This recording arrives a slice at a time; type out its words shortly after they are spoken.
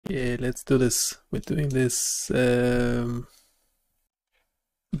Yeah, let's do this. We're doing this brain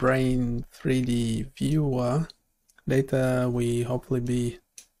 3D viewer. Later we hopefully be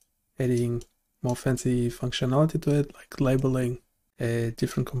adding more fancy functionality to it, like labeling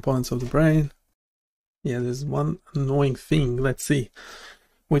different components of the brain. Yeah, there's one annoying thing. Let's see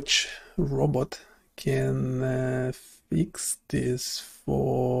which robot can fix this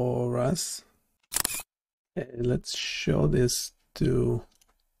for us. Let's show this to,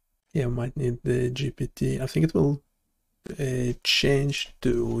 yeah, might need the GPT. I think it will change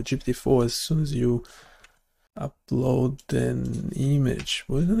to GPT-4 as soon as you upload an image,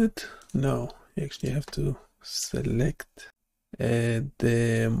 wouldn't it? No, you actually have to select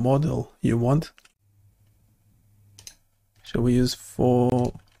the model you want. Shall we use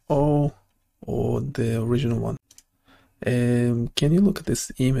 4.0 or the original one? Can you look at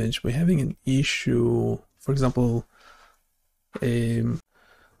this image? We're having an issue, for example, when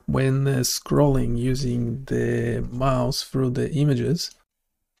scrolling using the mouse through the images.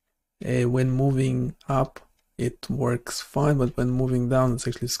 When moving up it works fine, but when moving down it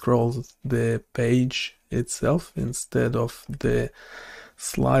actually scrolls the page itself instead of the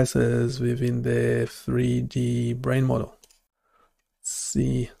slices within the 3D brain model. Let's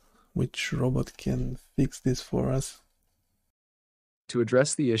see which robot can fix this for us. To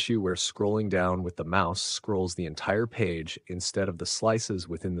address the issue where scrolling down with the mouse scrolls the entire page instead of the slices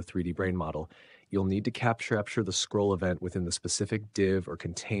within the 3D brain model, you'll need to capture the scroll event within the specific div or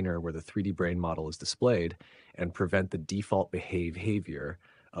container where the 3D brain model is displayed and prevent the default behavior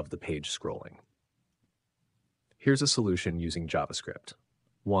of the page scrolling. Here's a solution using JavaScript.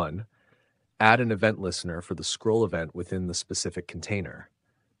 1. Add an event listener for the scroll event within the specific container.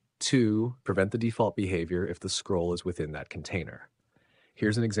 2. Prevent the default behavior if the scroll is within that container.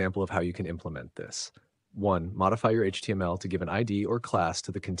 Here's an example of how you can implement this. 1. Modify your HTML to give an ID or class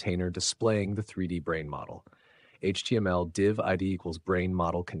to the container displaying the 3D brain model. HTML div ID equals brain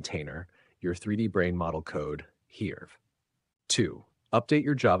model container, your 3D brain model code here. 2. Update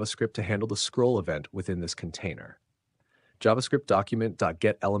your JavaScript to handle the scroll event within this container. JavaScript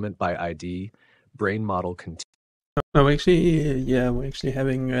document.getElement by ID, brain model container. No, actually, yeah, we're actually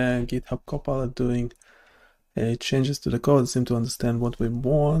having GitHub Copilot doing changes to the code. Seem to understand what we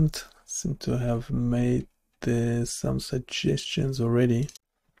want. Seem to have made some suggestions already.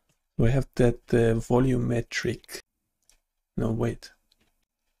 We have that volumetric. No, wait.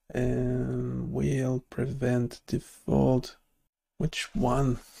 Will prevent default. Which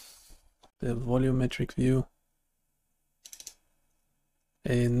one? The volumetric view.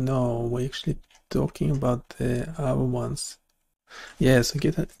 No, we're actually talking about the other ones. Yeah, so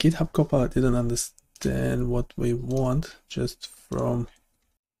GitHub Copilot didn't understand what we want just from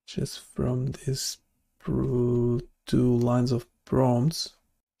these 2 lines of prompts.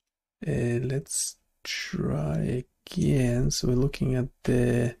 Let's try again. So we're looking at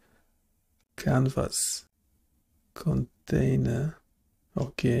the canvas container.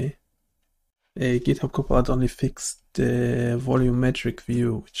 Okay. GitHub Copilot only fixed the volumetric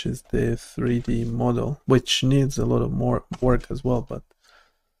view, which is the 3D model, which needs a lot of more work as well, but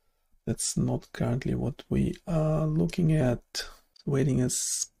that's not currently what we are looking at. Waiting a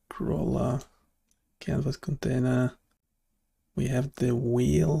scroller, canvas container. We have the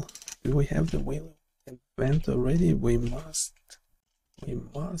wheel. Do we have the wheel event already? We must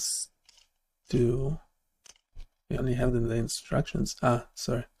do. We only have the instructions.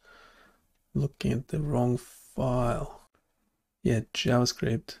 Sorry. Looking at the wrong file. Yeah,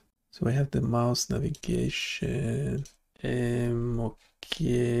 JavaScript. So we have the mouse navigation.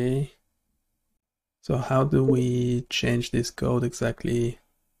 Okay. So how do we change this code exactly?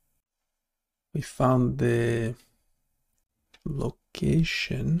 We found the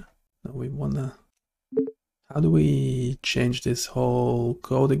location. Now we wanna. How do we change this whole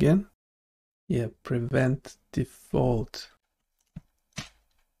code again? Yeah, prevent default.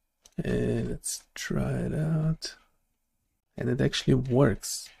 Let's try it out. And it actually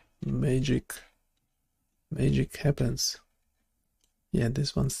works. Magic happens. Yeah,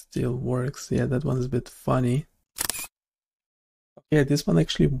 this one still works. Yeah, that one's a bit funny. Okay, this one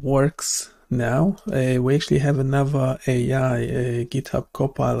actually works now. We actually have another AI, GitHub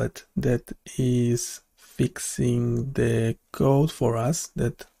Copilot, that is fixing the code for us,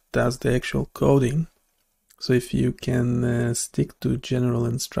 that does the actual coding. So if you can stick to general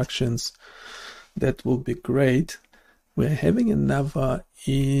instructions, that will be great. We're having another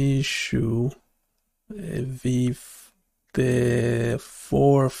issue with the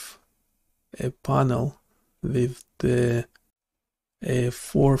 4th panel, with the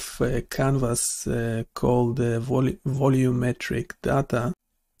 4th canvas called volumetric data.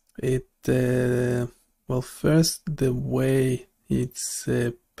 Well, first, the way it's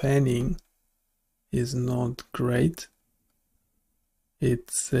panning is not great.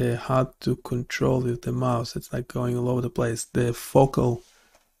 It's hard to control with the mouse. It's like going all over the place. The focal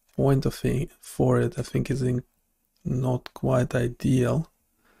point for it, I think, is not quite ideal.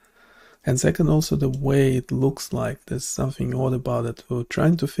 And second, also the way it looks like. There's something odd about it. We were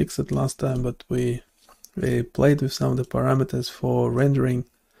trying to fix it last time, but we played with some of the parameters for rendering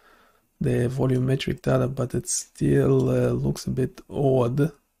the volumetric data, but it still looks a bit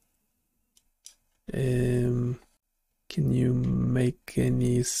odd. Can you make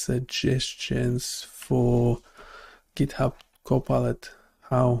any suggestions for GitHub Copilot?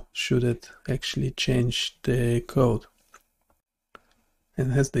 How should it actually change the code?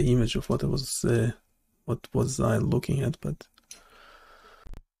 And it has the image of what was I looking at, but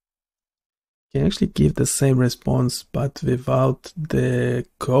can actually give the same response but without the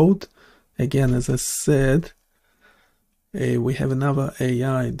code. Again, as I said, we have another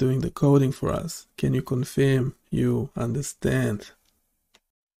AI doing the coding for us. Can you confirm you understand?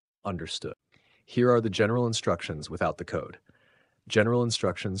 Understood. Here are the general instructions without the code. General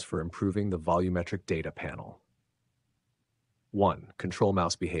instructions for improving the volumetric data panel. 1. Control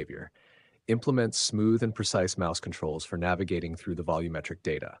mouse behavior. Implement smooth and precise mouse controls for navigating through the volumetric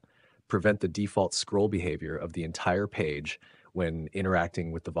data. Prevent the default scroll behavior of the entire page when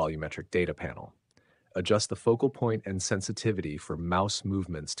interacting with the volumetric data panel. Adjust the focal point and sensitivity for mouse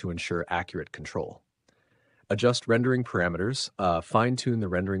movements to ensure accurate control. Adjust rendering parameters. Fine-tune the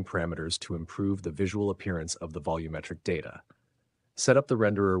rendering parameters to improve the visual appearance of the volumetric data. Set up the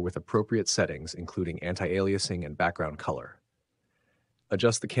renderer with appropriate settings, including anti-aliasing and background color.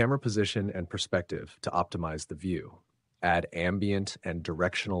 Adjust the camera position and perspective to optimize the view. Add ambient and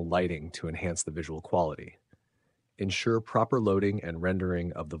directional lighting to enhance the visual quality. Ensure proper loading and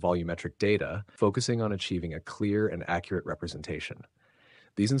rendering of the volumetric data, focusing on achieving a clear and accurate representation.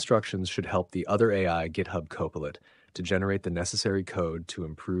 These instructions should help the other AI GitHub Copilot to generate the necessary code to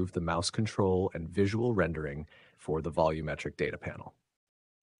improve the mouse control and visual rendering for the volumetric data panel.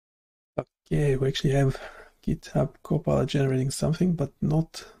 Okay, we actually have GitHub Copilot generating something, but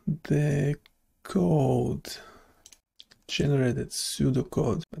not the code. Generated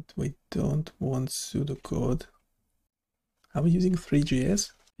pseudocode, but we don't want pseudocode. Are we using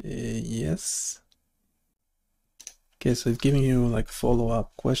 3GS? Yes. Okay, so it's giving you like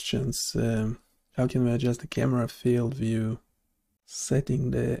follow-up questions. How can we adjust the camera field view?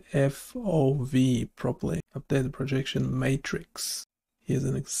 Setting the FOV properly. Update the projection matrix. Here's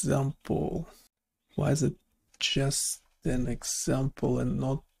an example. Why is it just an example and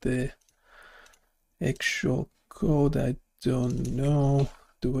not the actual code? I don't know.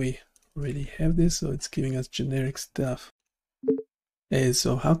 Do we really have this? So it's giving us generic stuff.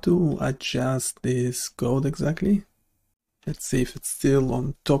 So how to adjust this code exactly? Let's see if it's still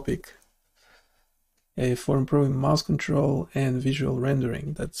on topic. For improving mouse control and visual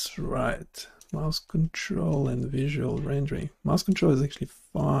rendering. That's right. Mouse control and visual rendering. Mouse control is actually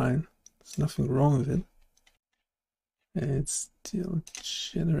fine. There's nothing wrong with it. It's still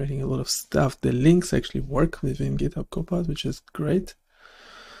generating a lot of stuff. The links actually work within GitHub Copilot, which is great.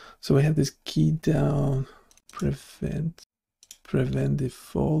 So we have this key down, prevent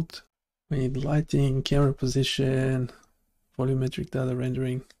default. We need lighting, camera position, volumetric data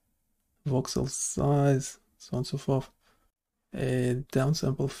rendering, voxel size, so on and so forth. A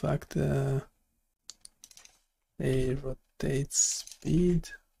downsample factor, a rotate speed.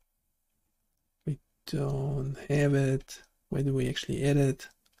 We don't have it. Where do we actually add it?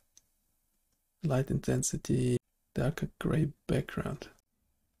 Light intensity, darker gray background.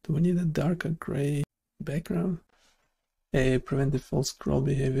 Do we need a darker gray background? Prevent default scroll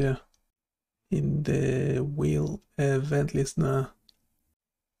behavior. In the wheel event listener,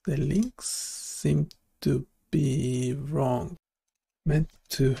 the links seem to be wrong. Meant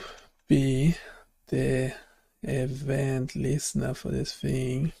to be the event listener for this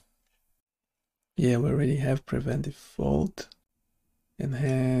thing. Yeah, we already have prevent default.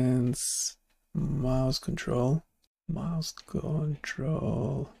 Enhance mouse control. Mouse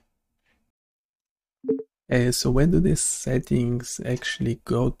control. So where do these settings actually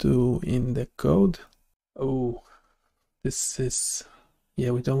go to in the code? Oh, this is,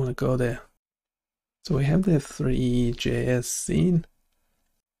 yeah, we don't want to go there. So we have the 3JS scene.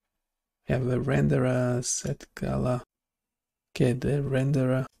 We have the renderer, set color. Okay, the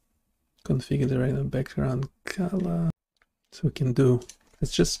renderer, configure the random background color. So we can do,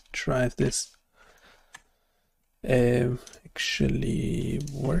 let's just try if this actually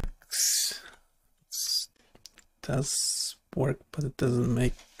works. Does work, but it doesn't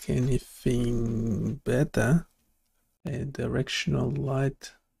make anything better. A directional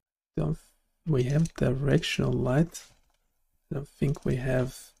light. We have directional light. I don't think we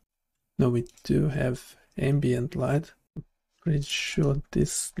have. No, we do have ambient light. Pretty sure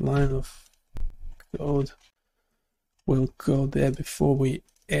this line of code will go there before we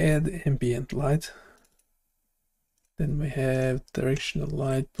add ambient light. Then we have directional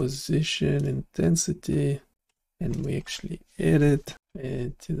light, position, intensity, and we actually added.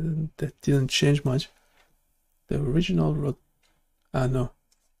 That didn't change much. The original no.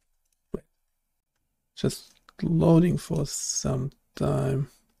 Wait. Just loading for some time.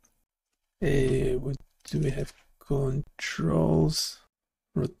 What do we have? Controls,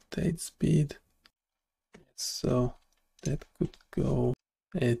 rotate speed. So that could go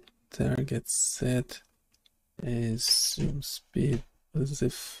at target set, zoom speed as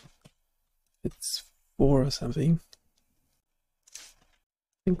if it's 4 or something. I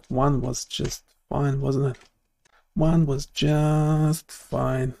think 1 was just fine, wasn't it? 1 was just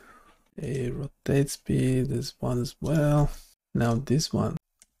fine. A rotate speed is 1 as well. Now this one,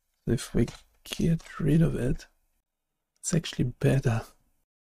 if we get rid of it, it's actually better.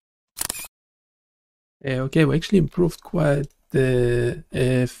 Okay, we actually improved quite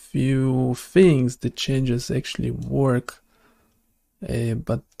a few things. The changes actually work,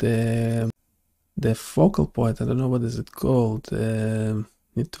 but the focal point, I don't know what is it called.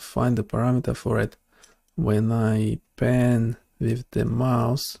 Need to find the parameter for it. When I pan with the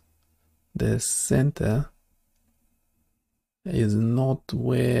mouse, the center is not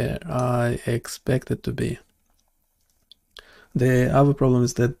where I expect it to be. The other problem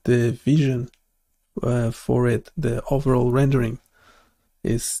is that the vision for it, the overall rendering,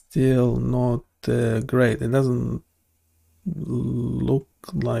 is still not great. It doesn't look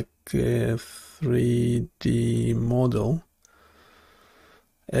like a 3D model.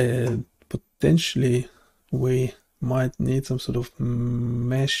 Potentially we might need some sort of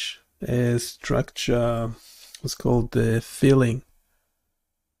mesh structure, what's called the filling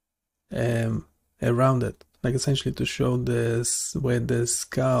around it, like essentially to show this where the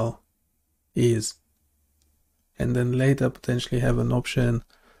skull is, and then later potentially have an option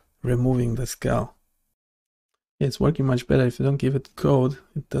removing the skull. It's working much better. If you don't give it code,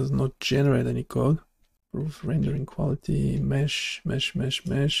 it does not generate any code. Improve rendering quality, mesh,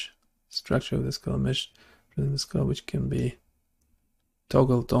 structure of the skull, mesh the skull, which can be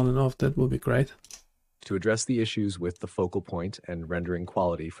toggled on and off. That will be great. To address the issues with the focal point and rendering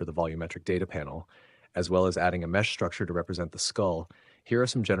quality for the volumetric data panel, as well as adding a mesh structure to represent the skull, here are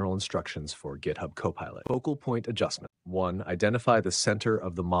some general instructions for GitHub Copilot. Focal point adjustment. 1. Identify the center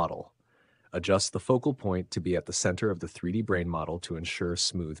of the model. Adjust the focal point to be at the center of the 3D brain model to ensure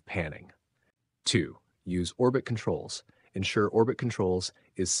smooth panning. 2. Use orbit controls. Ensure orbit controls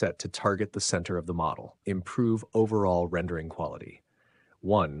is set to target the center of the model. Improve overall rendering quality.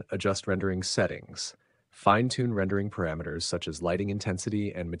 1. Adjust rendering settings. Fine-tune rendering parameters such as lighting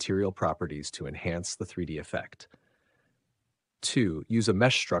intensity and material properties to enhance the 3D effect. 2. Use a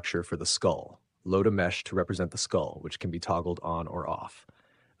mesh structure for the skull. Load a mesh to represent the skull, which can be toggled on or off.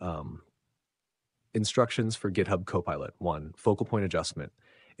 Instructions for GitHub Copilot. 1. Focal point adjustment.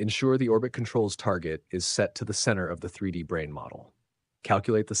 Ensure the orbit controls target is set to the center of the 3D brain model.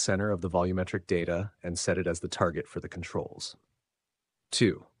 Calculate the center of the volumetric data and set it as the target for the controls.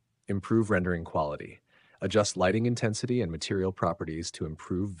 2. Improve rendering quality. Adjust lighting intensity and material properties to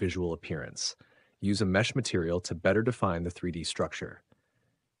improve visual appearance. Use a mesh material to better define the 3D structure.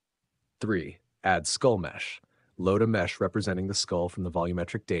 3. Add skull mesh. Load a mesh representing the skull from the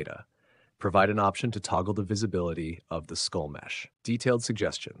volumetric data. Provide an option to toggle the visibility of the skull mesh. Detailed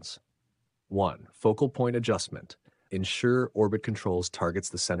suggestions. 1. Focal point adjustment. Ensure orbit controls targets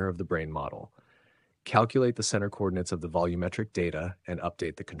the center of the brain model. Calculate the center coordinates of the volumetric data and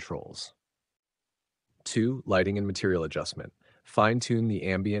update the controls. 2. Lighting and material adjustment. Fine-tune the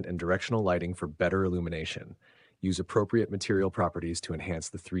ambient and directional lighting for better illumination. Use appropriate material properties to enhance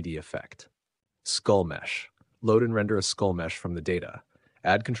the 3D effect. Skull mesh. Load and render a skull mesh from the data.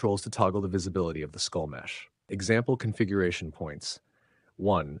 Add controls to toggle the visibility of the skull mesh. Example configuration points.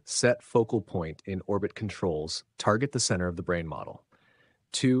 1. Set focal point in orbit controls. Target the center of the brain model.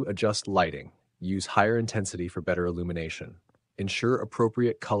 2. Adjust lighting. Use higher intensity for better illumination. Ensure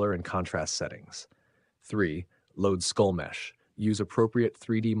appropriate color and contrast settings. 3. Load skull mesh. Use appropriate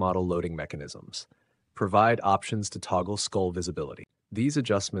 3D model loading mechanisms. Provide options to toggle skull visibility. These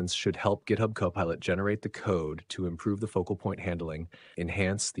adjustments should help GitHub Copilot generate the code to improve the focal point handling,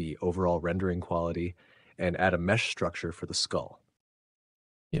 enhance the overall rendering quality, and add a mesh structure for the skull.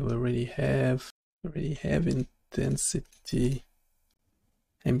 Yeah, we already have intensity,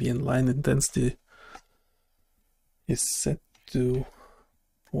 ambient line intensity is set to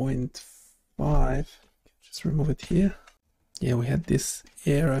 0.5. Just remove it here. Yeah, we had this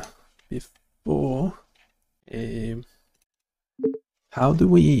error before. How do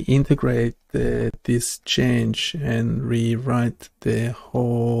we integrate this change and rewrite the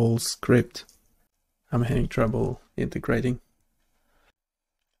whole script? I'm having trouble integrating.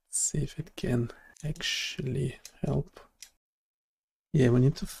 Let's see if it can actually help. Yeah, we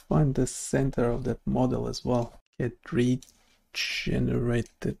need to find the center of that model as well. Get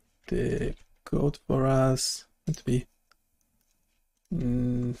regenerated the code for us. Let me.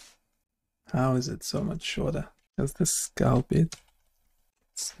 How is it so much shorter? Does the skull bit?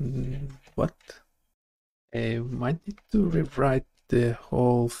 What? I might need to rewrite the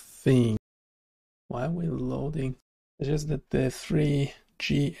whole thing. Why are we loading? It's just that the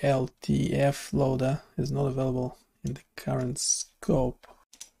 3GLTF loader is not available in the current scope.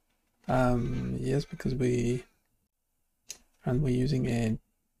 Yes, because we're using a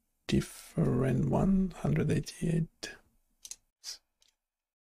different 188.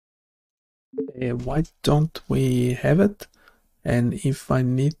 Why don't we have it? And if I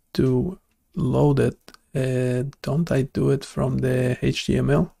need to load it, don't I do it from the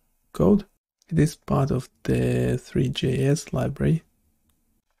HTML code? It is part of the 3JS library.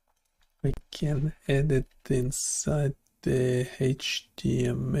 We can add it inside the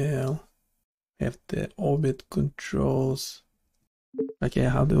HTML. Have the orbit controls. Okay,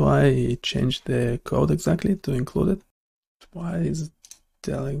 how do I change the code exactly to include it? Why is it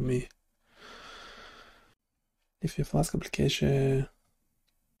telling me? If your Flask application,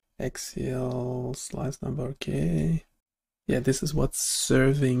 axial slice number, okay. Yeah, this is what's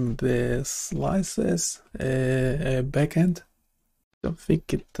serving the slices, backend. Don't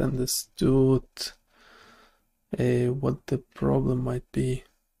think it understood what the problem might be.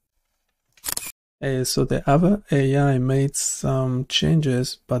 So the other AI made some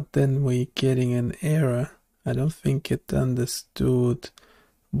changes, but then we're getting an error. I don't think it understood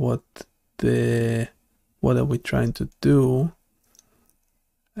what are we trying to do,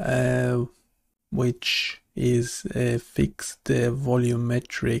 which is fix the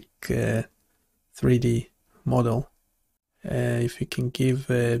volumetric 3D model. If you can give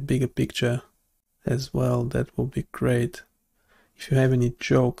a bigger picture as well, that will be great. If you have any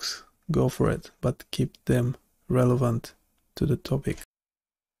jokes, go for it, but keep them relevant to the topic.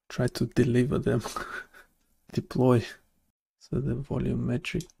 Try to deliver them. Deploy. So the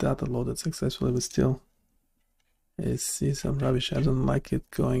volumetric data loaded successfully, but still I see some rubbish. I don't like it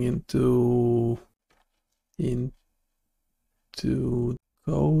going into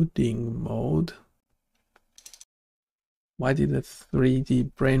coding mode. Why did the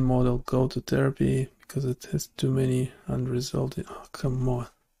 3D brain model go to therapy? Because it has too many unresolved. Oh, come on.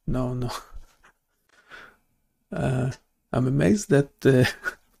 No. I'm amazed that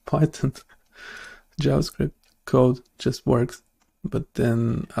Python JavaScript code just works, but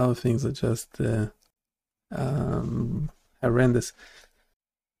then other things are just horrendous.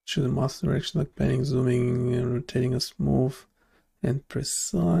 Should the master direction like panning, zooming, and rotating are smooth and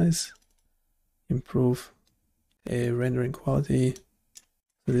precise. Improve rendering quality.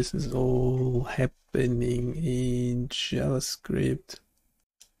 So this is all happening in JavaScript.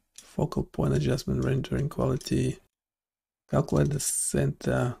 Focal point adjustment, rendering quality. Calculate the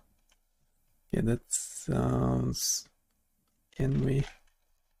center. Yeah, that sounds. Can we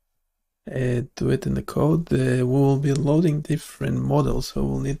do it in the code? We will be loading different models, so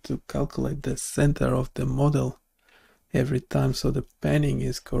we'll need to calculate the center of the model every time so the panning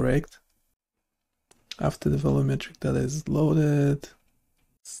is correct. After the volumetric data is loaded,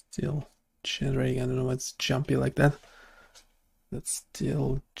 still generating. I don't know why it's jumpy like that. That's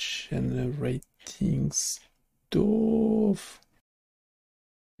still generating stuff.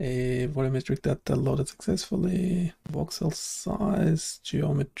 A volumetric data loaded successfully. Voxel size,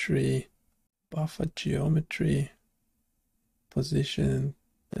 geometry, buffer geometry, position,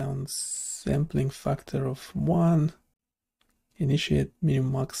 down sampling factor of 1. Initiate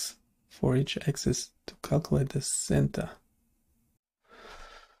minimum max for each axis to calculate the center.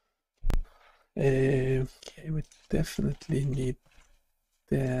 Okay, we definitely need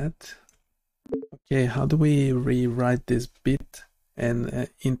that. Okay, how do we rewrite this bit and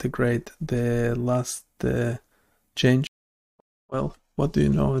integrate the last change? Well, what do you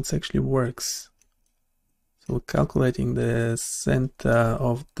know? It actually works. So we're calculating the center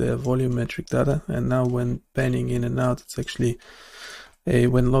of the volumetric data, and now when panning in and out, it's actually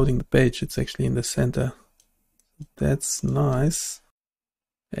when loading the page, it's actually in the center. That's nice.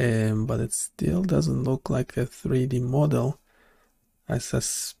 but it still doesn't look like a 3D model. I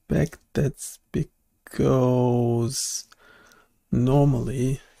suspect that's because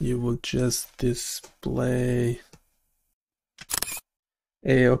normally you would just display.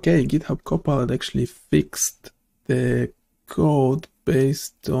 Okay, GitHub Copilot actually fixed the code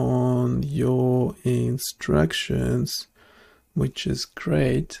based on your instructions, which is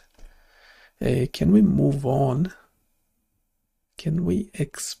great. Can we move on? Can we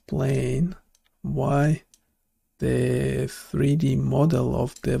explain why the 3D model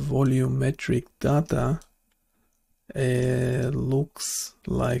of the volumetric data looks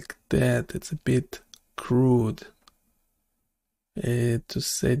like that? It's a bit crude, to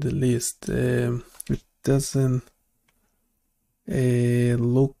say the least. It doesn't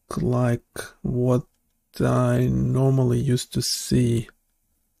look like what I normally used to see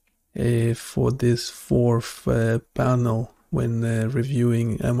for this fourth panel when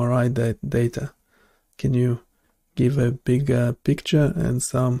reviewing MRI data. Can you give a bigger picture and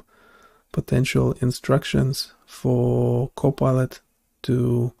some potential instructions for Copilot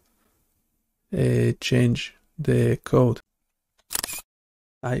to change the code?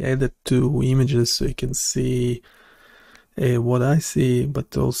 I added 2 images so you can see what I see,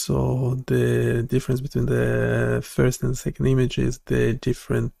 but also the difference between the first and second image is the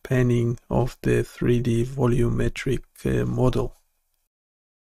different panning of the 3D volumetric model.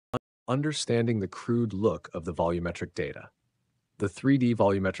 Understanding the crude look of the volumetric data. The 3D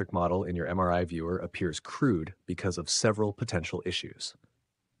volumetric model in your MRI viewer appears crude because of several potential issues.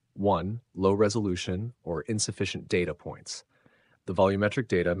 1. Low resolution or insufficient data points. The volumetric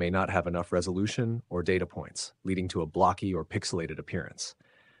data may not have enough resolution or data points, leading to a blocky or pixelated appearance.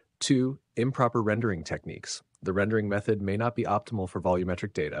 2. Improper rendering techniques. The rendering method may not be optimal for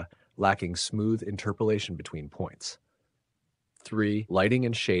volumetric data, lacking smooth interpolation between points. 3. Lighting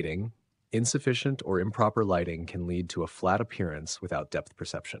and shading. Insufficient or improper lighting can lead to a flat appearance without depth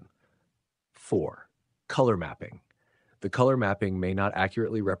perception. 4. Color mapping. The color mapping may not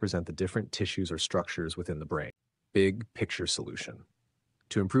accurately represent the different tissues or structures within the brain. Big picture solution.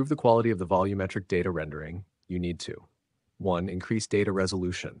 To improve the quality of the volumetric data rendering, you need to 1. Increase data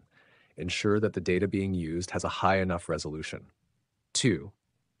resolution. Ensure that the data being used has a high enough resolution. 2.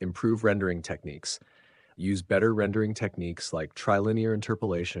 Improve rendering techniques. Use better rendering techniques like trilinear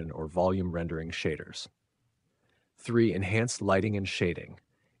interpolation or volume rendering shaders. 3. Enhance lighting and shading.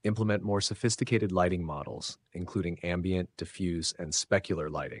 Implement more sophisticated lighting models, including ambient, diffuse, and specular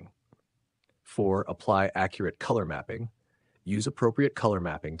lighting. 4. Apply accurate color mapping. Use appropriate color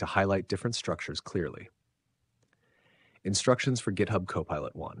mapping to highlight different structures clearly. Instructions for GitHub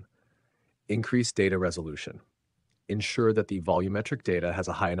Copilot 1. Increase data resolution. Ensure that the volumetric data has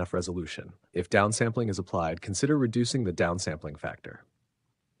a high enough resolution. If downsampling is applied, consider reducing the downsampling factor.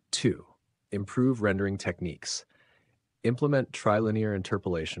 2. Improve rendering techniques. Implement trilinear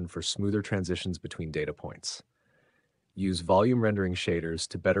interpolation for smoother transitions between data points. Use volume rendering shaders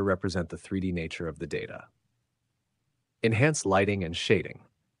to better represent the 3D nature of the data. Enhance lighting and shading.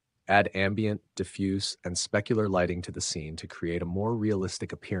 Add ambient, diffuse, and specular lighting to the scene to create a more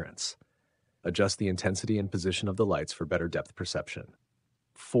realistic appearance. Adjust the intensity and position of the lights for better depth perception.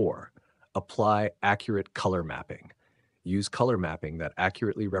 4. Apply accurate color mapping. Use color mapping that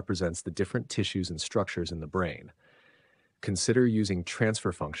accurately represents the different tissues and structures in the brain. Consider using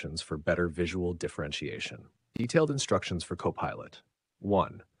transfer functions for better visual differentiation. Detailed instructions for Copilot.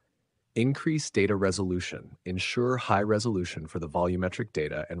 1. Increase data resolution. Ensure high resolution for the volumetric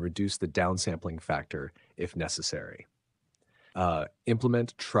data and reduce the downsampling factor if necessary.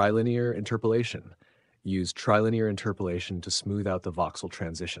 Implement trilinear interpolation. Use trilinear interpolation to smooth out the voxel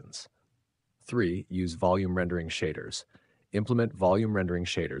transitions. 3. Use volume rendering shaders. Implement volume rendering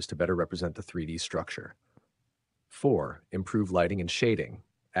shaders to better represent the 3D structure. 4. Improve lighting and shading.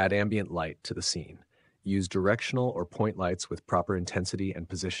 Add ambient light to the scene. Use directional or point lights with proper intensity and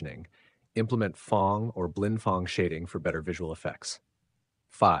positioning. Implement Phong or Blend Phong shading for better visual effects.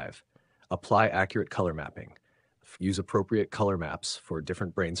 5. Apply accurate color mapping. Use appropriate color maps for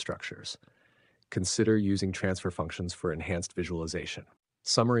different brain structures. Consider using transfer functions for enhanced visualization.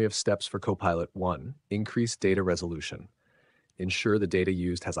 Summary of steps for Copilot. 1. Increase data resolution. Ensure the data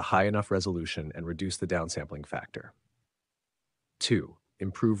used has a high enough resolution and reduce the downsampling factor. 2.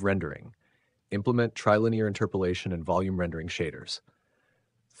 Improve rendering. Implement trilinear interpolation and volume rendering shaders.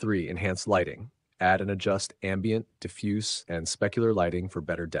 3. Enhance lighting. Add and adjust ambient, diffuse, and specular lighting for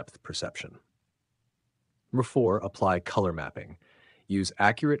better depth perception. Number 4. Apply color mapping. Use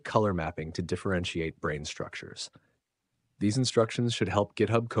accurate color mapping to differentiate brain structures. These instructions should help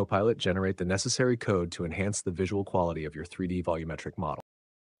GitHub Copilot generate the necessary code to enhance the visual quality of your 3D volumetric model.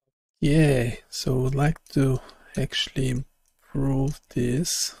 Yeah, so I would like to actually improve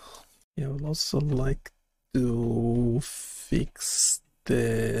this. Yeah, I would also like to fix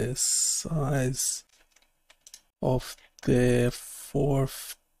the size of the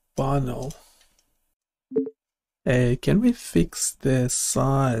fourth panel. Can we fix the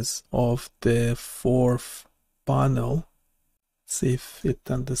size of the fourth panel? See if it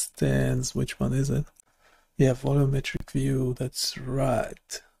understands which one is it. Yeah, volumetric view, that's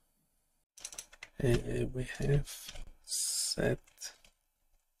right. We have set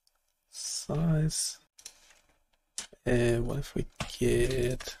size. What if we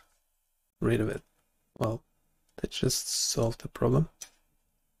get rid of it? Well, that just solved the problem.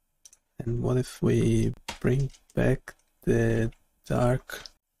 And what if we bring back the dark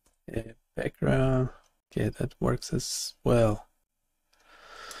background? Okay, that works as well.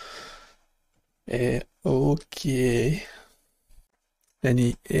 Okay.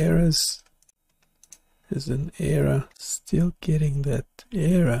 Any errors? There's an error. Still getting that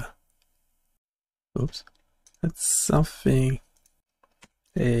error. Oops. That's something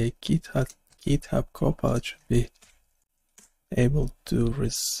a GitHub Copilot should be able to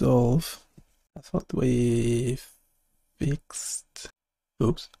resolve. I thought we fixed.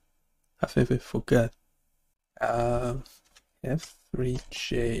 Oops. I think we forgot. F3JS.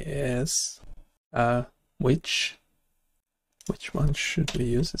 Which one should we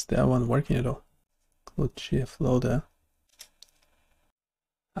use? Is that one working at all? Include GF loader.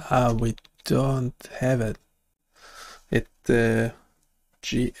 We don't have it. It's the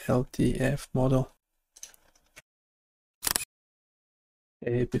GLTF model.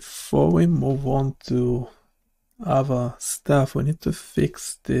 Before we move on to other stuff, we need to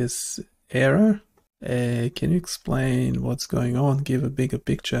fix this error. Can you explain what's going on? Give a bigger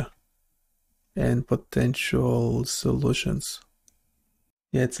picture and potential solutions.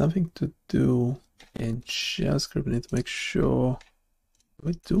 Yeah, it's something to do in JavaScript. We need to make sure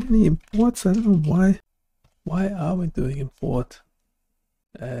we do any imports. I don't know why. Why are we doing import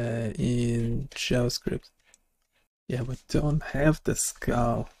in JavaScript? Yeah, we don't have the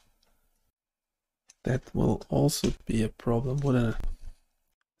skull. That will also be a problem, wouldn't it?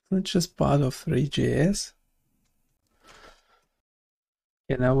 It's just part of 3JS.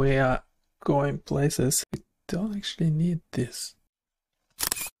 Yeah, now we are going places. We don't actually need this.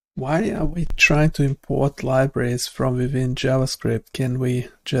 Why are we trying to import libraries from within JavaScript? Can we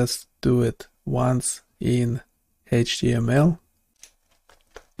just do it once in HTML?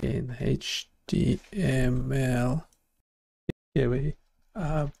 In HTML. Yeah, we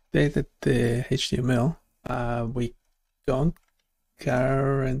updated the HTML. We don't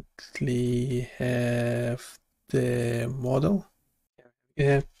currently have the model.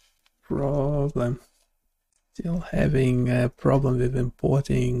 Yeah, problem. Still having a problem with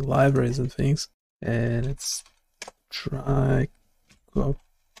importing libraries and things. And let's try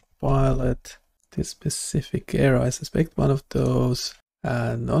Copilot. This specific error. I suspect one of those.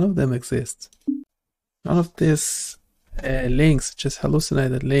 None of them exist. None of these links, just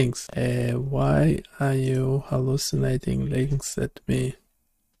hallucinated links. Why are you hallucinating links at me?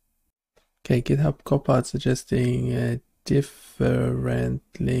 Okay, GitHub Copilot suggesting different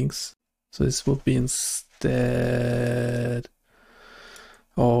links. So this will be instead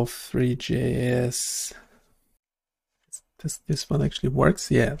of 3JS. This one actually works.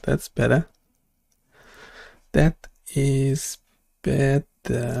 Yeah, that's better. That is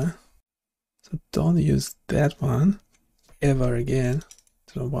better. So don't use that one ever again.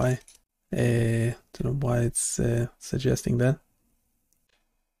 Don't know why. Don't know why it's suggesting that.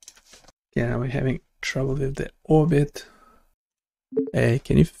 Yeah, we're having trouble with the orbit.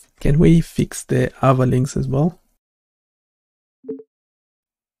 Can we fix the other links as well?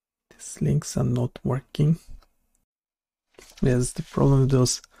 These links are not working. There's the problem with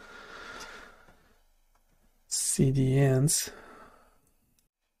those CDNs.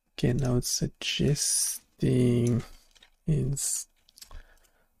 Okay, now it's suggesting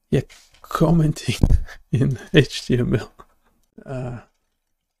commenting in HTML.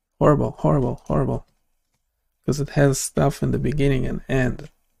 Horrible. Because it has stuff in the beginning and end.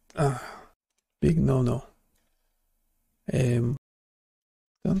 Big no-no.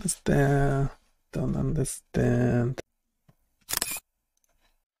 Don't understand.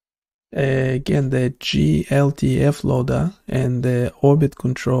 Again, the GLTF loader and the orbit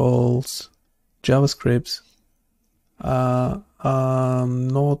controls JavaScripts are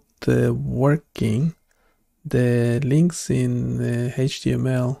not working. The links in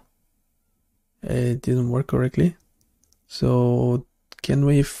HTML didn't work correctly. So can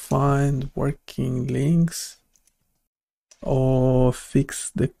we find working links? or fix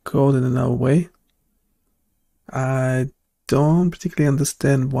the code in another way. I don't particularly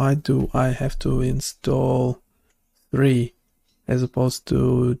understand why do I have to install 3 as opposed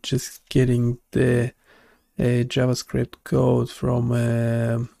to just getting the JavaScript code from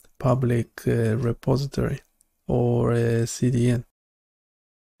a public repository or a CDN.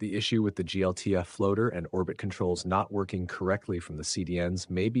 The issue with the GLTF floater and orbit controls not working correctly from the CDNs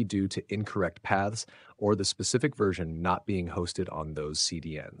may be due to incorrect paths or the specific version not being hosted on those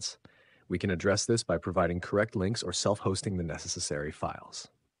CDNs. We can address this by providing correct links or self-hosting the necessary files.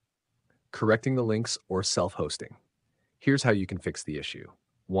 Correcting the links or self-hosting. Here's how you can fix the issue.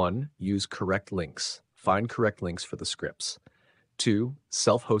 1. Use correct links. Find correct links for the scripts. 2.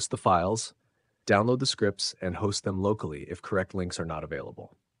 Self-host the files. Download the scripts and host them locally if correct links are not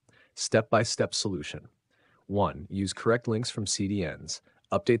available. Step-by-step solution. 1. Use correct links from CDNs.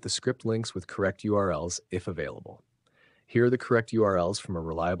 Update the script links with correct URLs if available. Here are the correct URLs from a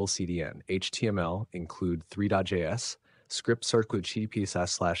reliable CDN. HTML include 3.js. Scripts are include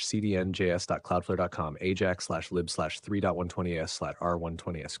https://cdnjs.cloudflare.com,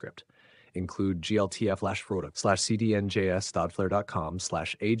 ajax/lib/3.120s/r120s script. Include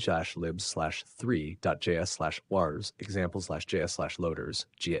gltf/cdnjs.cloudflare.com/age/lib/3.js/wars example/js/loaders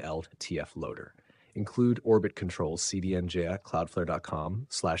gltf loader. Include orbit controls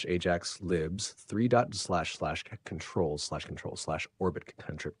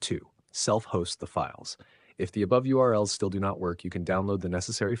cdnj@cloudflare.com/ajax/libs3./controls/orbit-contrib2. Self-host the files. If the above URLs still do not work, you can download the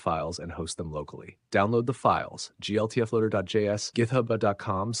necessary files and host them locally. Download the files: gltfloader.js,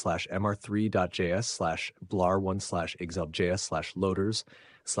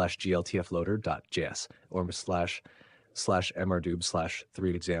 github.com/mr3.js/blar1/exaltjs/loaders/gltfloader.js or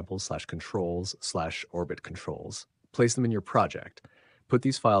 /mrdoob/3examples/controls/orbit-controls. Place them in your project. Put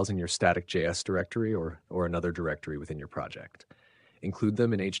these files in your static JS directory or another directory within your project. Include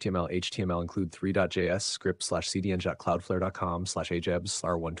them in HTML. HTML include 3.js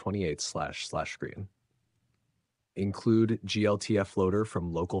script/cdn.cloudflare.com/ajabs/r128//screen. Include gltf floater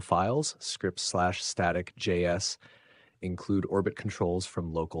from local files, script/static.js. Include orbit controls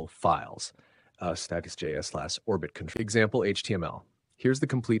from local files, static.js/orbit control. Example HTML. Here's the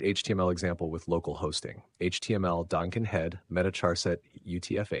complete HTML example with local hosting. HTML Donkin head, meta charset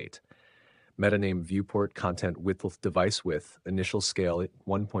UTF-8. Meta name viewport content width device width initial scale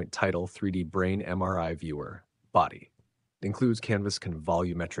 1 point title 3D brain MRI viewer body. Includes canvas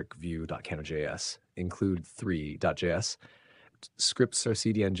volumetric view.canvas.js. Include 3.js. Scripts are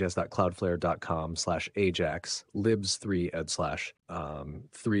cdnjs.cloudflare.com/ajax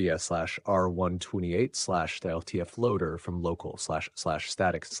libs3/3s/r128/ltf loader from local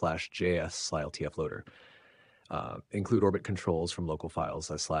 /static/js/ltf loader. Include orbit controls from local files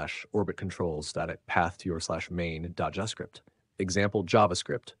 /orbit controls.path to your /main.javascript. Example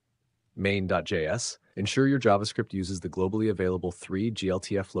JavaScript. Main.js. Ensure your JavaScript uses the globally available 3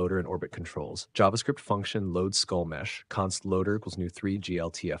 gltf loader and orbit controls. JavaScript function load skull mesh. Const loader equals new 3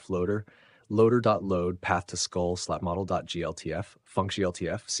 gltf loader. Loader.load path to skull /model.gltf.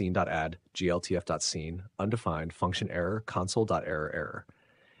 Func.gltf scene.add gltf.scene. Undefined function error console.error.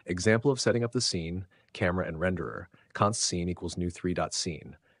 Example of setting up the scene, camera, and renderer. Const scene equals new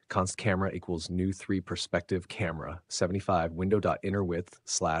 3.scene. Const camera equals new 3 perspective camera 75 window.inner width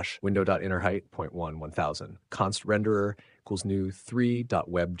 / window.inner height 0.1 1000. Const renderer equals new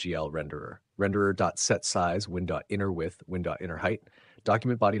 3.webgl renderer. Renderer.set size window.inner width window.inner height.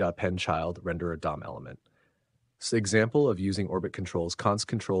 Document body.append child renderer DOM element. So example of using orbit controls: const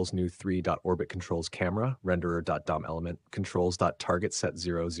controls new 3.orbit controls camera renderer.dom element controls.target set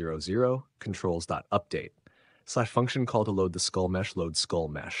 000 controls.update /function call to load the skull mesh load skull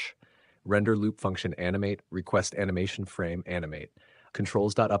mesh render loop function animate request animation frame animate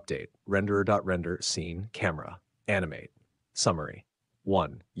controls.update renderer.render scene camera animate. Summary.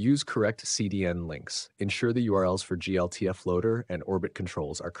 1. Use correct CDN links. Ensure the URLs for gltf loader and orbit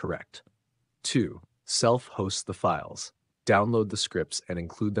controls are correct. 2. Self-host the files. Download the scripts and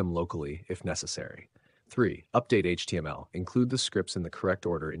include them locally if necessary. 3. Update HTML. Include the scripts in the correct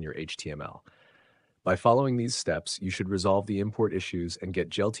order in your HTML. By following these steps, you should resolve the import issues and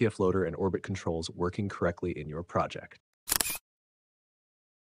get gltf loader and orbit controls working correctly in your project.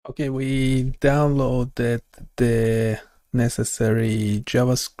 Okay, we downloaded the necessary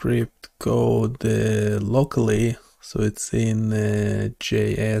JavaScript code locally, so it's in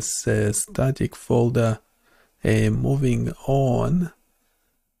JS static folder. Moving on,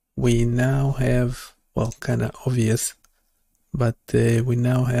 we now have, well, kind of obvious, but we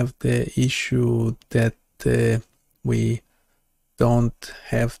now have the issue that we don't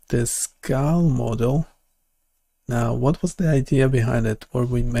have the skull model Now, what was the idea behind it? Were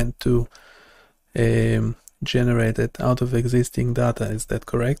we meant to generate it out of existing data? Is that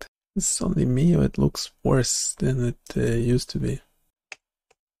correct? It's only me, or it looks worse than it used to be.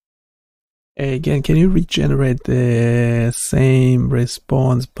 Again, can you regenerate the same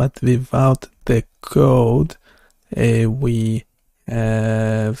response but without the code? We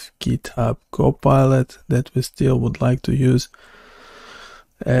have GitHub Copilot that we still would like to use,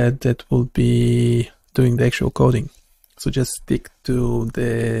 that will be doing the actual coding. So just stick to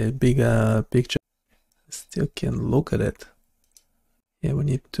the bigger picture. Still can look at it. Yeah, we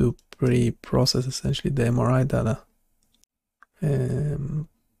need to pre-process essentially the MRI data.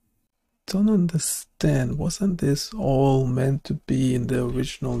 Don't understand. Wasn't this all meant to be in the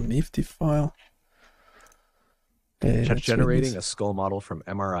original Nifty file? Generating a skull model from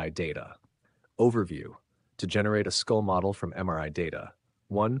MRI data. Overview. To generate a skull model from MRI data.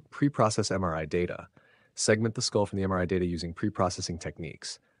 1. Pre-process MRI data. Segment the skull from the MRI data using pre-processing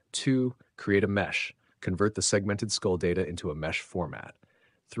techniques. 2. Create a mesh. Convert the segmented skull data into a mesh format.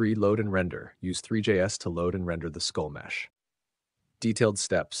 3. Load and render. Use Three.js to load and render the skull mesh. Detailed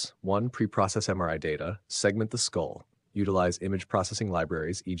steps. 1. Pre-process MRI data. Segment the skull. Utilize image processing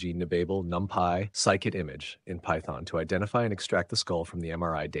libraries, e.g. Nibable, NumPy, scikit-image in Python to identify and extract the skull from the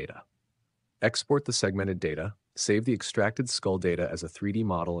MRI data. Export the segmented data. Save the extracted skull data as a 3D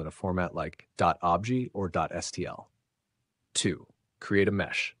model in a format like .obj or .stl. 2. Create a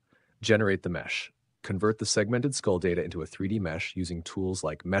mesh. Generate the mesh. Convert the segmented skull data into a 3D mesh using tools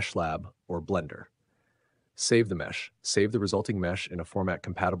like MeshLab or Blender. Save the mesh. Save the resulting mesh in a format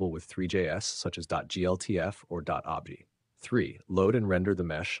compatible with Three.js, such as .gltf or .obj. 3. Load and render the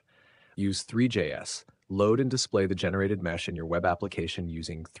mesh. Use Three.js. Load and display the generated mesh in your web application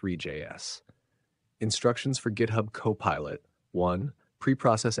using Three.js. Instructions for GitHub Copilot. 1.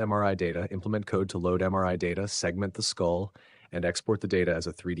 Pre-process MRI data. Implement code to load MRI data, segment the skull, and export the data as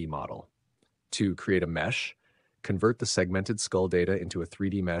a 3D model. 2. Create a mesh. Convert the segmented skull data into a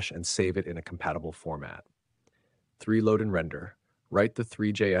 3D mesh and save it in a compatible format. 3. Load and render. Write the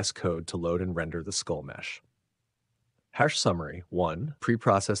Three.js code to load and render the skull mesh. Hash summary. 1.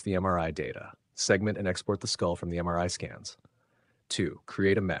 Pre-process the MRI data. Segment and export the skull from the MRI scans. 2.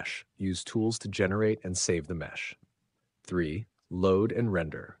 Create a mesh. Use tools to generate and save the mesh. 3. Load and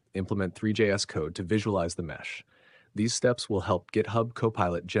render. Implement Three.js code to visualize the mesh. These steps will help GitHub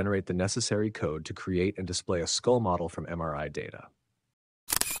Copilot generate the necessary code to create and display a skull model from MRI data.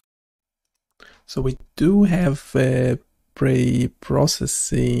 So we do have a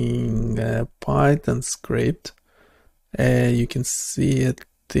pre-processing Python script. You can see it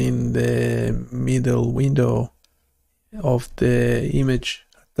in the middle window of the image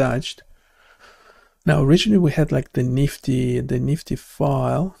attached. Now, originally we had like the nifty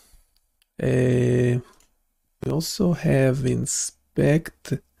file. We also have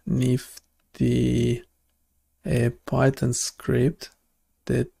inspect nifty Python script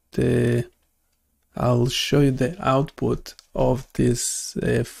that I'll show you the output of this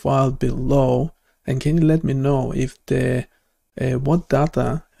file below. And can you let me know if the what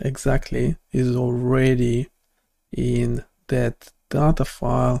data exactly is already in that data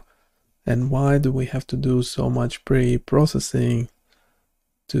file, and why do we have to do so much pre-processing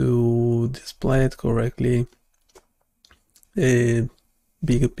to display it correctly? A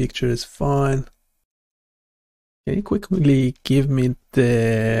bigger picture is fine. Can you quickly give me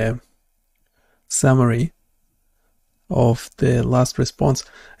the summary of the last response,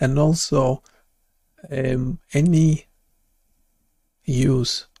 and also any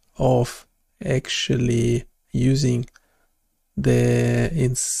use of actually using the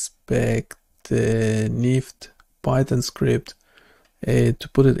inspect nift Python script to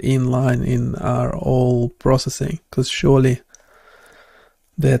put it in line in our all processing, because surely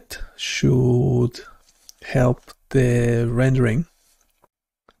that should help the rendering.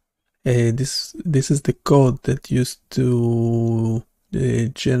 This is the code that used to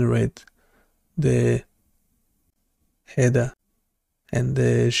generate the header and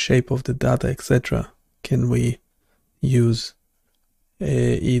the shape of the data, etc. Can we use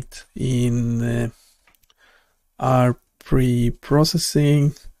it in our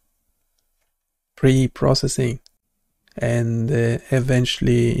pre-processing and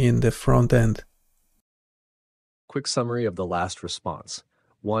eventually in the front end? Quick summary of the last response.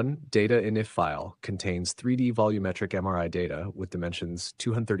 1. Data inif file contains 3D volumetric MRI data with dimensions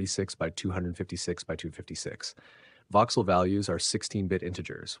 236 by 256 by 256. Voxel values are 16-bit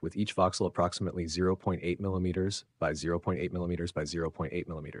integers, with each voxel approximately 0.8 millimeters by 0.8 millimeters by 0.8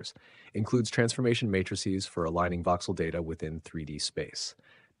 millimeters. Includes transformation matrices for aligning voxel data within 3D space.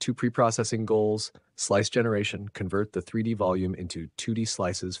 Two preprocessing goals: slice generation, convert the 3D volume into 2D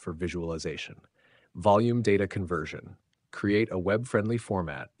slices for visualization. Volume data conversion, create a web-friendly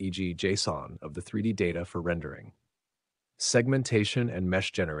format, e.g. JSON, of the 3D data for rendering. Segmentation and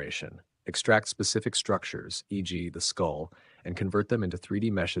mesh generation, extract specific structures, e.g. the skull, and convert them into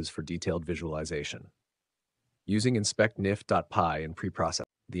 3D meshes for detailed visualization. Using inspect_nif.py in preprocessing.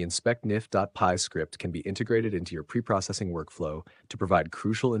 The inspect_nif.py script can be integrated into your preprocessing workflow to provide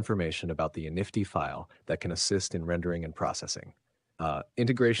crucial information about the nifty file that can assist in rendering and processing.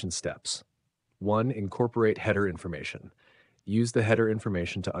 Integration steps. 1. Incorporate header information. Use the header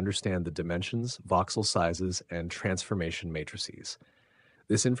information to understand the dimensions, voxel sizes, and transformation matrices.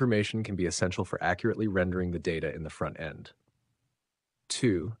 This information can be essential for accurately rendering the data in the front end.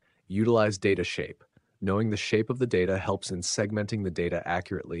 2. Utilize data shape. Knowing the shape of the data helps in segmenting the data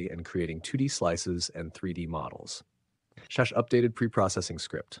accurately and creating 2D slices and 3D models. Updated preprocessing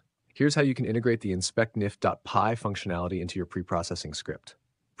script. Here's how you can integrate the inspect_nif.py functionality into your preprocessing script.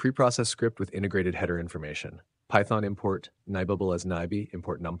 Preprocess script with integrated header information. Python import nibubble as nibi,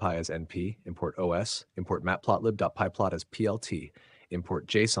 import numpy as np, import os, import matplotlib.pyplot as plt, import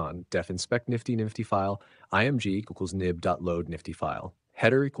json, def inspect nifty file, img equals nib.load nifty file,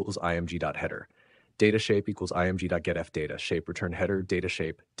 header equals img.header. Data shape equals img.getFdata, shape return header, data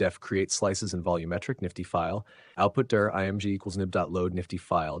shape, def create slices and volumetric nifty file, output dir img equals nib.load nifty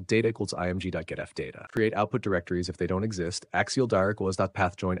file, data equals img.getFdata. Create output directories if they don't exist, axial dir equals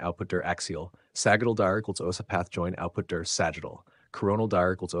os.path join output dir axial, sagittal dir equals os.path join output dir sagittal, coronal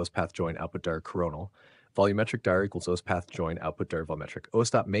dir equals os.path join output dir coronal, volumetric dir equals os.path join output dir volumetric,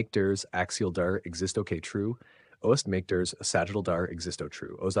 os.make dirs axial dir exist okay true, os.make dirs sagittal dir existo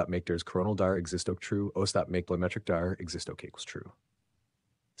true, os.make dirs coronal dir existo true, os.make volumetric dir existo equals true.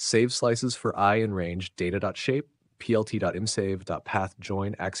 Save slices for I in range data.shape, plt.imsave.path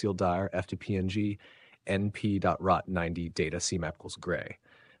join axial dir f2png, np.rot90 data cmap equals gray.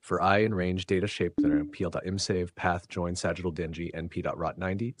 For I in range data shape, pl.imsave path join sagittal dingy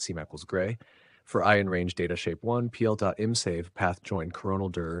np.rot90 cmap equals gray. For I in range data shape 1, pl.imsave path join coronal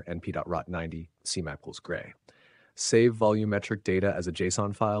dir np.rot90 cmap equals gray. Save volumetric data as a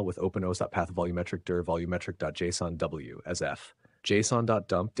JSON file with openos.path volumetric dir volumetric.json w as f.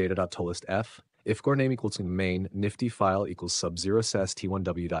 json.dump data.tolist f. If core name equals main, nifty file equals sub0ses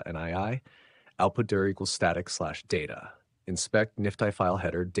t1w.nii. Output dir equals static / data. Inspect nifty file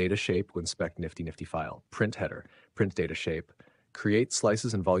header, data shape, inspect nifty file. Print header, print data shape. Create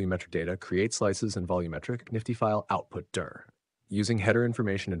slices and volumetric data, create slices and volumetric, nifty file, output dir. Using header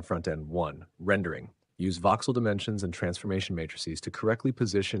information in front end. 1. Rendering. Use voxel dimensions and transformation matrices to correctly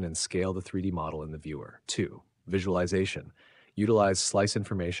position and scale the 3D model in the viewer. 2. Visualization. Utilize slice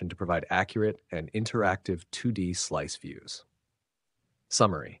information to provide accurate and interactive 2D slice views.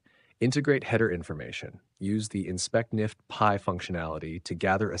 Summary. Integrate header information. Use the inspect_nif.py functionality to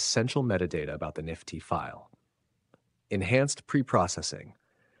gather essential metadata about the nifty file. Enhanced preprocessing.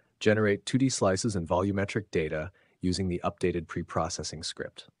 Generate 2D slices and volumetric data using the updated preprocessing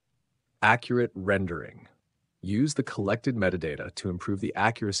script. Accurate rendering. Use the collected metadata to improve the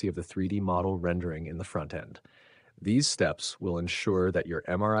accuracy of the 3D model rendering in the front end. These steps will ensure that your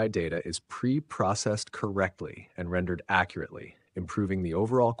MRI data is pre-processed correctly and rendered accurately, improving the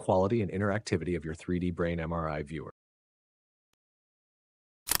overall quality and interactivity of your 3D brain MRI viewer.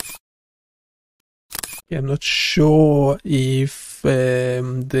 Yeah, I'm not sure if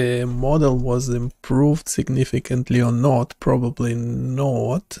the model was improved significantly or not. Probably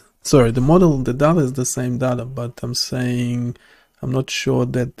not. Sorry, the data is the same data, but I'm saying I'm not sure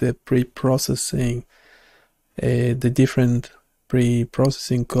that the pre-processing, the different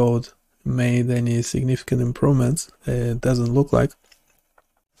pre-processing code made any significant improvements. It doesn't look like.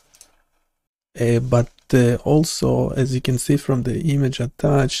 But also, as you can see from the image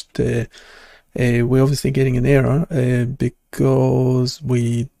attached, we're obviously getting an error because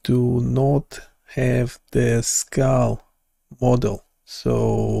we do not have the skull model.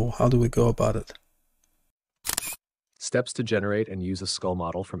 So how do we go about it? Steps to generate and use a skull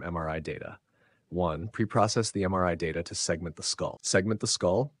model from MRI data. 1. Preprocess the MRI data to segment the skull. Segment the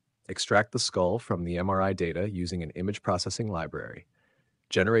skull. Extract the skull from the MRI data using an image processing library.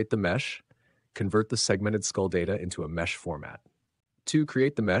 Generate the mesh. Convert the segmented skull data into a mesh format. 2.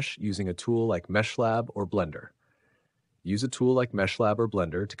 Create the mesh using a tool like MeshLab or Blender. Use a tool like MeshLab or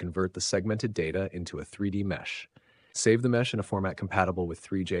Blender to convert the segmented data into a 3D mesh. Save the mesh in a format compatible with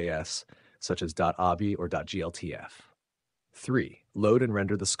 3JS, such as .obj or .gltf. 3. Load and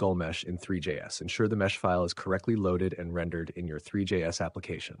render the skull mesh in 3JS. Ensure the mesh file is correctly loaded and rendered in your 3JS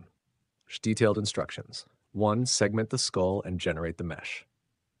application. Detailed instructions. 1. Segment the skull and generate the mesh.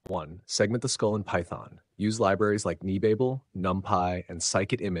 1. Segment the skull in Python. Use libraries like Nebabel, NumPy, and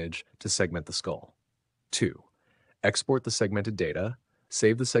scikit-image to segment the skull. 2. Export the segmented data.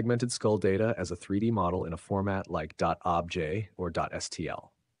 Save the segmented skull data as a 3D model in a format like .obj or .stl.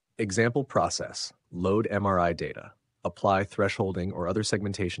 Example process. Load MRI data. Apply thresholding or other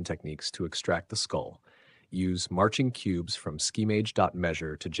segmentation techniques to extract the skull. Use marching cubes from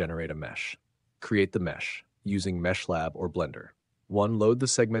schemage.measure to generate a mesh. Create the mesh using MeshLab or Blender. 1. Load the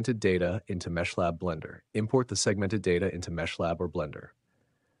segmented data into MeshLab Blender. Import the segmented data into MeshLab or Blender.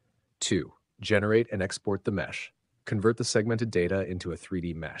 2. Generate and export the mesh. Convert the segmented data into a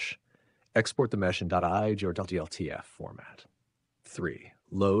 3D mesh. Export the mesh in .ij or .gltf format. 3.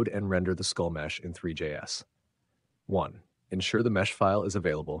 Load and render the skull mesh in Three.js. 1. Ensure the mesh file is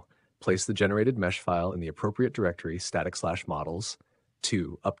available. Place the generated mesh file in the appropriate directory static/models.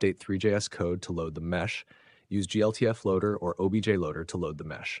 2. Update Three.js code to load the mesh. Use gltf loader or obj loader to load the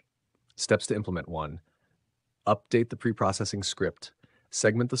mesh. Steps to implement. 1. Update the preprocessing script.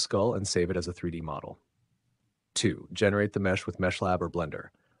 Segment the skull and save it as a 3D model. 2. Generate the mesh with MeshLab or Blender.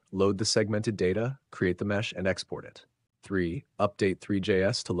 Load the segmented data, create the mesh, and export it. 3. Update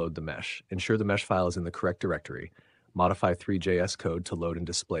Three.js to load the mesh. Ensure the mesh file is in the correct directory. Modify Three.js code to load and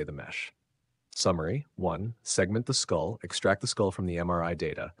display the mesh. Summary. 1. Segment the skull, extract the skull from the MRI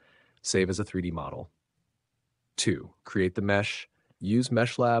data, save as a 3D model. 2. Create the mesh. Use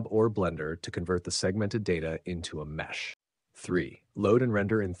MeshLab or Blender to convert the segmented data into a mesh. 3. Load and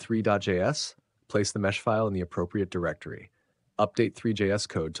render in Three.js. Place the mesh file in the appropriate directory. Update Three.js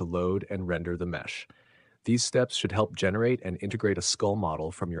code to load and render the mesh. These steps should help generate and integrate a skull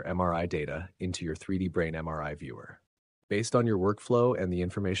model from your MRI data into your 3D Brain MRI viewer. Based on your workflow and the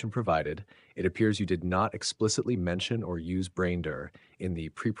information provided, it appears you did not explicitly mention or use BrainDir in the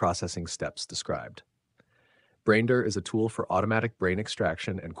preprocessing steps described. BrainDir is a tool for automatic brain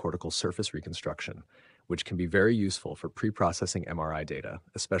extraction and cortical surface reconstruction, which can be very useful for preprocessing MRI data,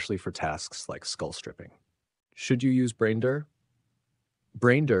 especially for tasks like skull stripping. Should you use BrainDir?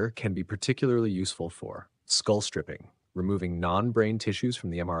 BrainDir can be particularly useful for skull stripping, removing non-brain tissues from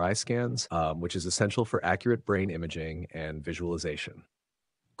the MRI scans, which is essential for accurate brain imaging and visualization.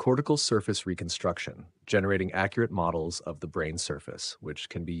 Cortical surface reconstruction, generating accurate models of the brain surface, which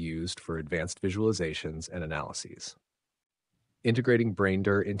can be used for advanced visualizations and analyses. Integrating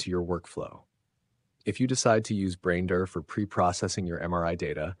BrainDir into your workflow. If you decide to use BrainDir for pre-processing your MRI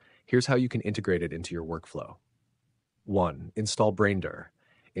data, here's how you can integrate it into your workflow. 1. Install BrainDir.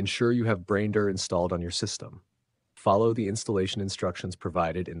 Ensure you have BrainDir installed on your system. Follow the installation instructions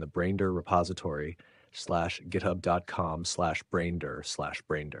provided in the BrainDir repository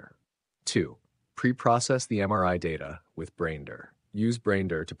 /github.com/braindir/braindir. 2. Pre-process the MRI data with BrainDir. Use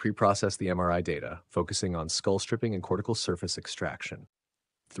BrainDir to pre-process the MRI data, focusing on skull stripping and cortical surface extraction.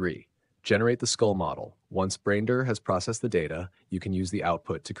 3. Generate the skull model. Once BrainDir has processed the data, you can use the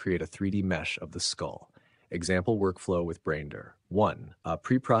output to create a 3D mesh of the skull. Example workflow with BrainDir. 1.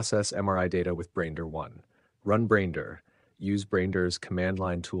 Pre-process MRI data with BrainDir 1. Run BrainDir. Use BrainDir's command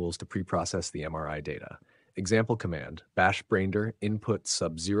line tools to pre-process the MRI data. Example command, bash BrainDir input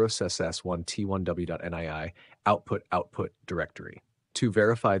sub 0ss1t1w.nii output directory. To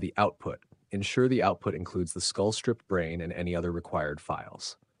verify the output, ensure the output includes the skull stripped brain and any other required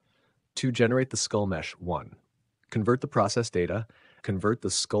files. To generate the skull mesh. 1. Convert the process data. Convert the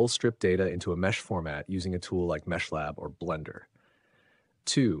skull strip data into a mesh format using a tool like MeshLab or Blender.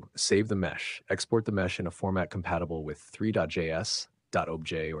 2. Save the mesh. Export the mesh in a format compatible with Three.js,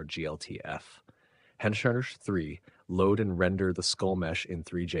 .obj, or gltf. 3. Load and render the skull mesh in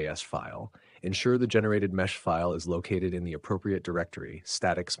Three.js file. Ensure the generated mesh file is located in the appropriate directory,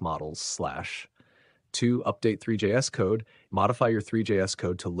 statics/models/. 2. Update Three.js code. Modify your Three.js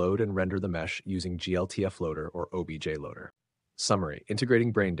code to load and render the mesh using gltf loader or obj loader. Summary.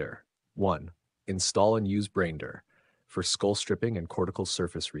 Integrating BrainDir. 1. Install and use BrainDir for skull stripping and cortical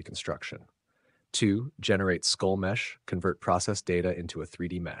surface reconstruction. 2. Generate skull mesh, convert processed data into a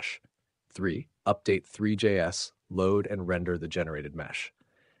 3D mesh. 3. Update Three.js, load and render the generated mesh.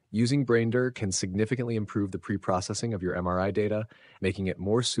 Using BrainDir can significantly improve the pre-processing of your MRI data, making it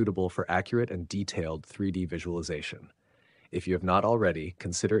more suitable for accurate and detailed 3D visualization. If you have not already,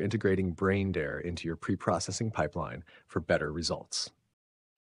 consider integrating BrainDir into your pre-processing pipeline for better results.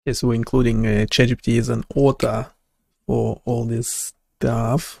 Yeah, so we're including ChatGPT as an author for all this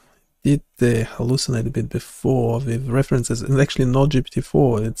stuff. Did hallucinate a bit before with references. It's actually not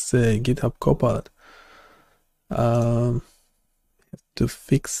GPT-4, it's GitHub Copilot. Have to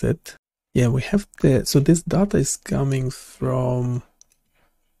fix it. Yeah, we have so this data is coming from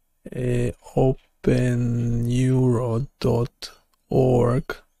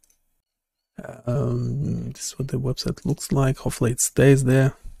OpenNeuro.org, This is what the website looks like. Hopefully it stays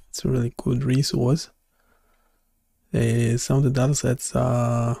there. It's a really good resource. Some of the datasets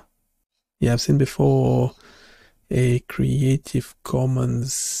are, yeah, I've seen before a Creative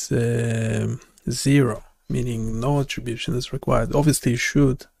Commons 0, meaning no attribution is required. Obviously you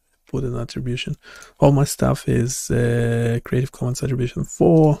should put an attribution. All my stuff is Creative Commons attribution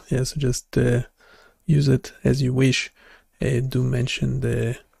 4. Yeah, so just use it as you wish. Do mention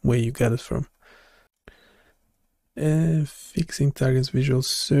where you got it from. Fixing targets visual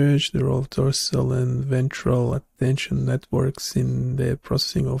search, the role of dorsal and ventral attention networks in the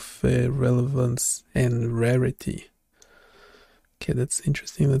processing of relevance and rarity. Okay, that's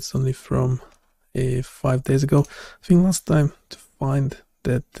interesting. That's only from 5 days ago. I think last time to find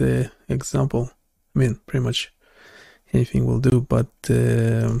that example, I mean, pretty much anything will do, but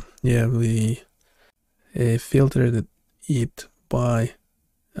yeah, we filtered it by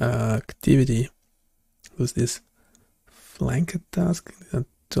activity. Was this flanked task? I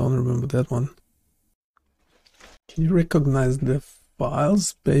don't remember that one. Can you recognize the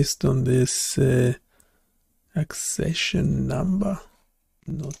files based on this accession number?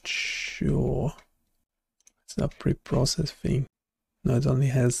 Not sure. It's a pre-process thing. No, it only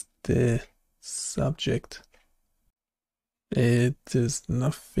has the subject. There's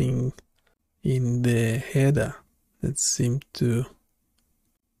nothing in the header that seemed to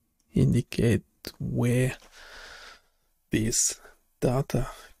indicate where this data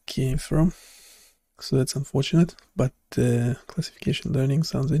came from. So that's unfortunate, but classification learning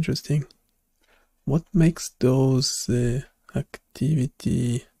sounds interesting. What makes those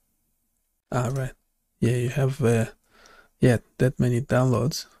activity... right. Yeah, you have yeah, that many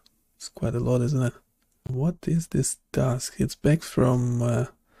downloads. It's quite a lot, isn't it? What is this task? It's back from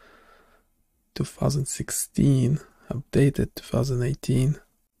 2016, updated 2018.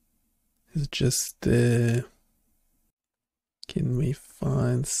 It's just can we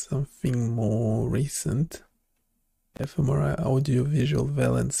find something more recent? fMRI audio visual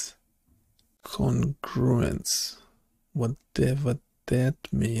valence congruence, whatever that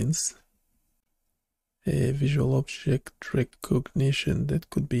means. Visual object recognition, that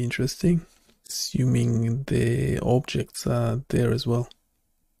could be interesting, assuming the objects are there as well.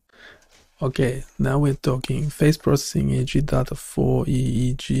 Okay, now we're talking face processing EEG data for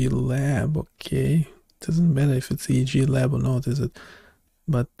EEG lab. Okay, doesn't matter if it's EEG lab or not, is it?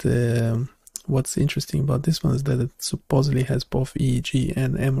 But what's interesting about this one is that it supposedly has both EEG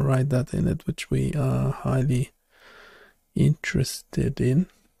and MRI data in it, which we are highly interested in.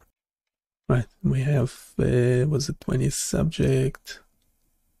 Right, we have, was it 20 subject,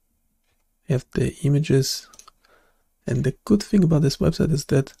 we have the images, and the good thing about this website is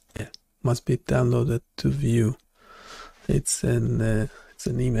that it must be downloaded to view. It's an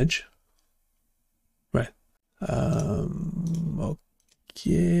image, right?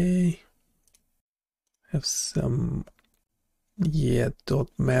 Okay, have some, yeah,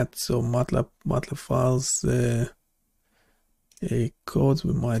 .mat, so MATLAB files, codes,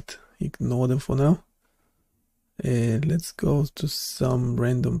 we might ignore them for now. Let's go to some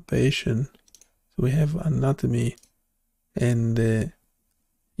random patient. So we have anatomy and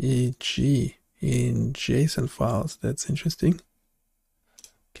EEG in JSON files. That's interesting.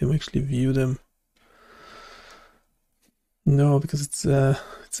 Can we actually view them? No, because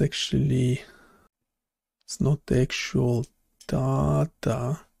it's actually, it's not the actual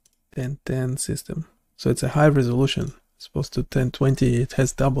data 1010 system. So it's a high resolution. It's supposed to 1020. It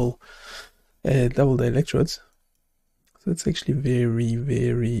has double the electrodes. So it's actually very,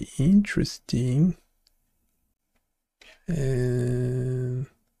 very interesting. And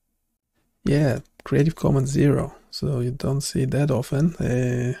yeah, Creative Commons 0. So you don't see that often.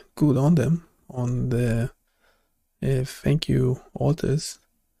 Good on them. On the thank you authors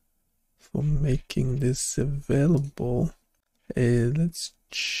for making this available. Let's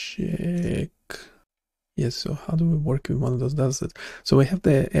check. Yes, so how do we work with one of those datasets? So we have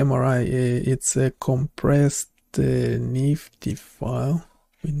the MRI. It's a compressed nifty file.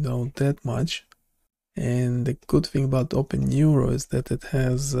 We know that much. And the good thing about OpenNeuro is that it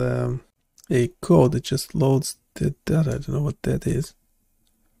has a code that just loads the data. I don't know what that is.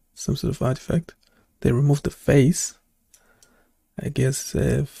 Some sort of artifact. They removed the face, I guess,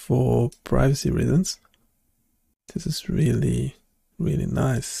 for privacy reasons. This is really, really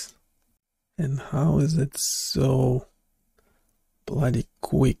nice. And how is it so bloody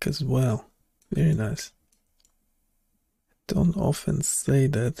quick as well? Very nice. Don't often say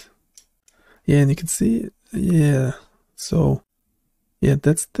that. Yeah, and you can see, yeah, so, yeah,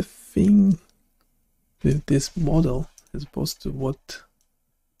 that's the thing with this model, as opposed to what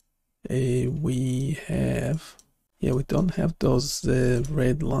we don't have those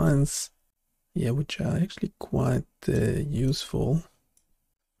red lines, which are actually quite useful.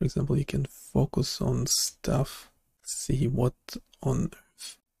 For example, you can focus on stuff, see what on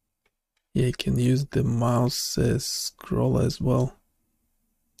earth. You can use the mouse scroller as well.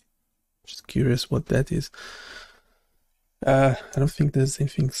 Just curious what that is. I don't think there's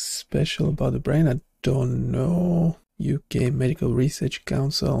anything special about the brain. I don't know. UK Medical Research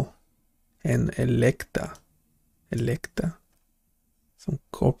Council and Electa, some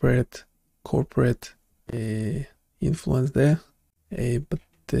corporate influence there. But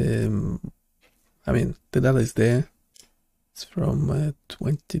I mean, the data is there. It's from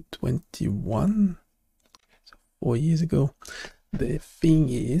 2021, so 4 years ago. The thing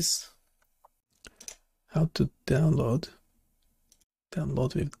is how to download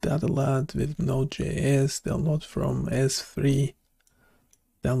with Datalad, with Node.js, download from S3,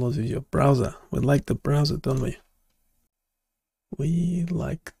 download with your browser. We like the browser, don't we? We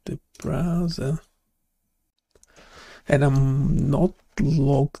like the browser. And I'm not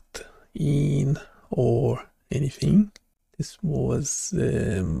logged in or anything. This was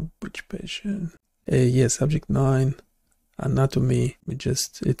which page? Subject 9. Anatomy,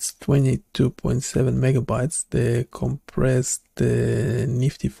 it's 22.7 megabytes, the compressed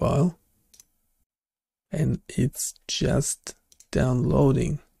nifty file, and it's just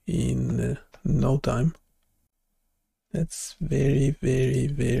downloading in no time. That's very, very,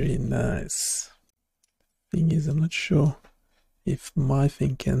 very nice. Thing is, I'm not sure if my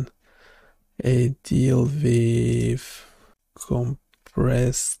thing can deal with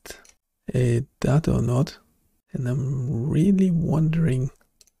compressed data or not. And I'm really wondering,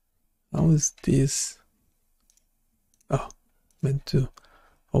 how is this? Oh, meant to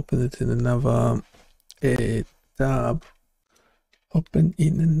open it in another tab. Open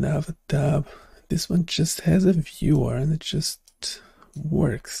in another tab. This one just has a viewer and it just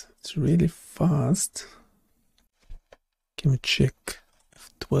works. It's really fast. Can we check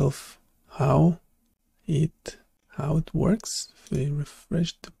F12 how it works? If we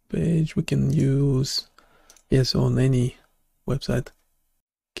refresh the page, we can use on any website,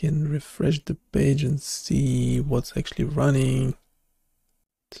 can refresh the page and see what's actually running.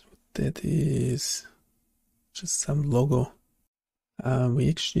 That is just some logo. We're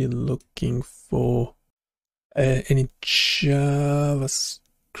actually looking for any JavaScript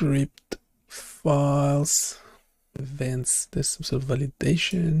files, events. There's some sort of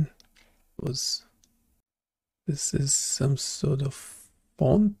validation. This is some sort of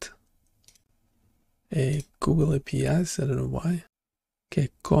font. Google APIs, I don't know why. Okay,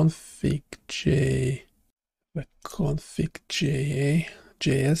 config.js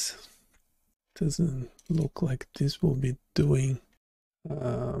doesn't look like this will be doing.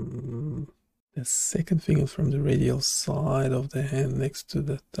 The second finger from the radial side of the hand next to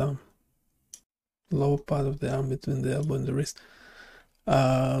the thumb, lower part of the arm between the elbow and the wrist.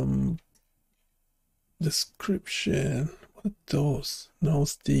 Description, what are those?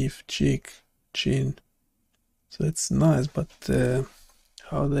 Nose, teeth, cheek, chin. So it's nice, but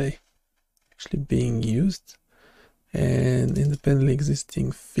how are they actually being used? And independently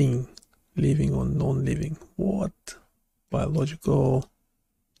existing thing, living or non-living. What? Biological,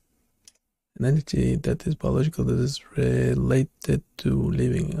 an entity that is biological, that is related to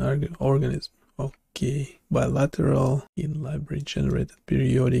living organism. Okay, bilateral, in library generated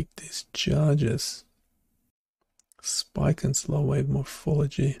periodic discharges, spike and slow wave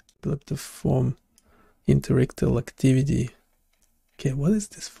morphology, epileptic form, interictal activity. Okay, what is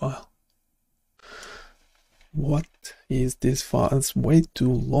this file? What is this file? It's way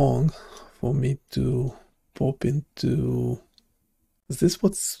too long for me to pop into. Is this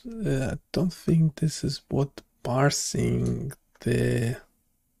what's I don't think this is what parsing the. I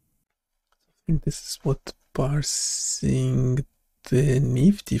think this is what parsing the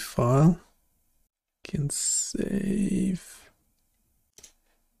nifty file can save,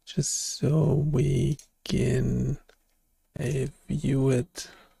 just so we can view it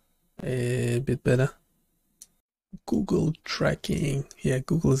a bit better. Google tracking. Yeah,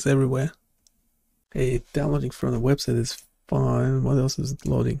 Google is everywhere. Downloading from the website is fine. What else is it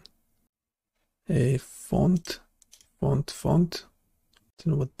loading? A font. Don't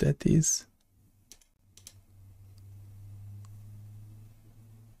know what that is.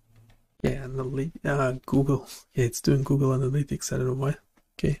 Yeah, Google. Yeah, it's doing Google Analytics. I don't know why.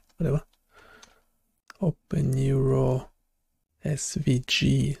 Okay, whatever. OpenNeuro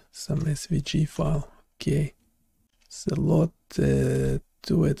SVG, some SVG file. Okay, it's a lot to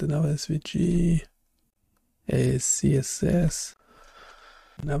it. Another SVG, a CSS.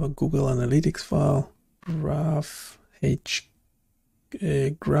 Another Google Analytics file, GraphQL,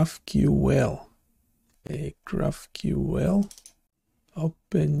 GraphQL,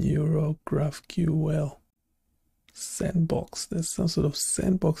 OpenNeuro GraphQL sandbox. There's some sort of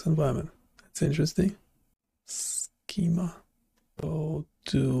sandbox environment. That's interesting. Schema. Go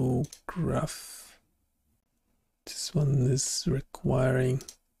to graph. This one is requiring.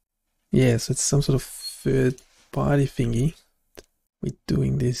 Yes, it's some sort of third-party thingy. We're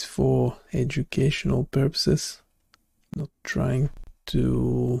doing this for educational purposes, not trying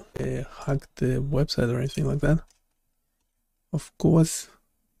to hack the website or anything like that. Of course,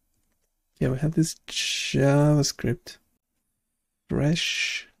 yeah, we have this JavaScript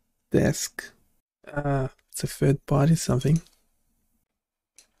fresh desk. It's a third party something.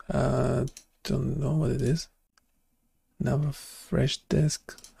 Don't know what it is. Another fresh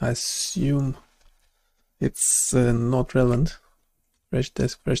desk. I assume it's not relevant. Fresh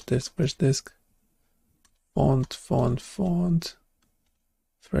desk, fresh desk, fresh desk. Font.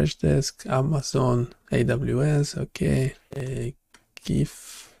 Fresh desk, Amazon, AWS, okay.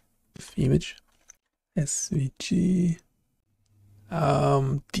 GIF image, SVG,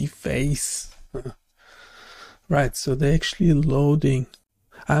 deface. Right, so they're actually loading.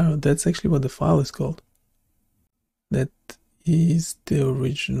 I don't know, that's actually what the file is called. That is the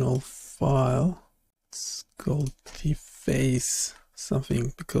original file. It's called deface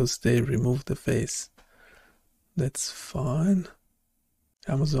something because they removed the face. That's fine.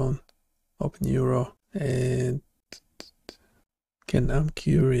 Amazon, OpenNeuro, and again, I'm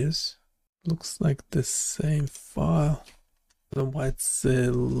curious. Looks like the same file. I don't know why it's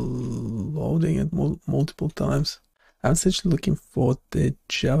loading it multiple times. I'm essentially looking for the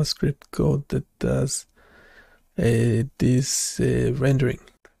JavaScript code that does this rendering.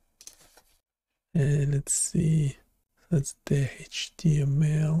 And let's see, that's the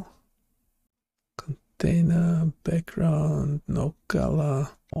HTML. Container, background, no color,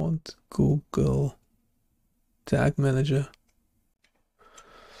 font, Google, tag manager.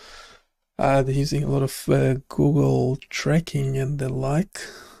 They're using a lot of Google tracking and the like.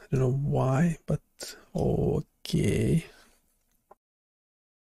 I don't know why, but okay.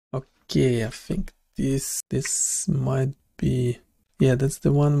 Okay, I think this might be, yeah, that's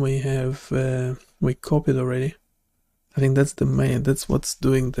the one we have, we copied already. I think that's the main, that's what's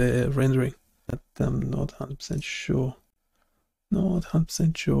doing the rendering, but I'm not 100% sure. Not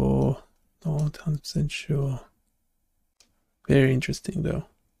 100% sure. Not 100% sure. Very interesting though.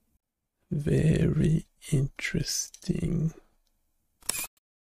 Very interesting.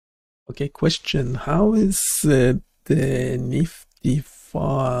 Okay, question. How is the nifty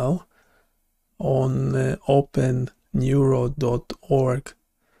file on OpenNeuro.org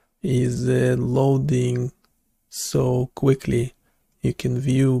is loading so quickly? You can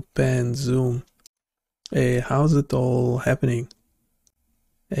view, pan, zoom. How's it all happening?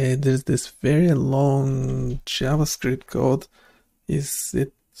 There's this very long JavaScript code. Is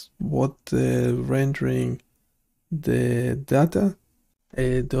it what rendering the data?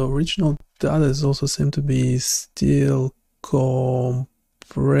 The original data is also seem to be still compressed.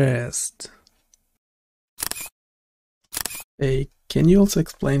 Can you also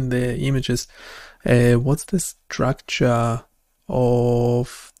explain the images? What's the structure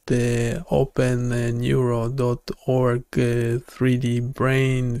of the OpenNeuro.org 3D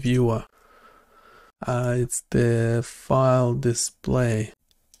brain viewer? It's the file display.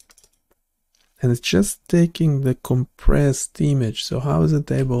 And it's just taking the compressed image. So how is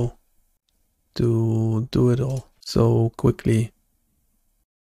it able to do it all so quickly?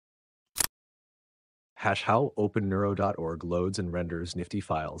 How OpenNeuro.org loads and renders nifty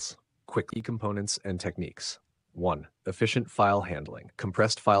files. Quick components and techniques. 1. Efficient file handling.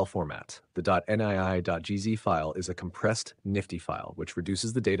 Compressed file format. The .nii.gz file is a compressed nifty file, which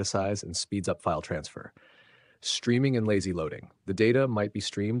reduces the data size and speeds up file transfer. Streaming and lazy loading. The data might be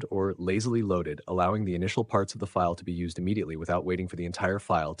streamed or lazily loaded, allowing the initial parts of the file to be used immediately without waiting for the entire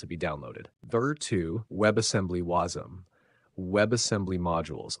file to be downloaded. 2. WebAssembly WASM. WebAssembly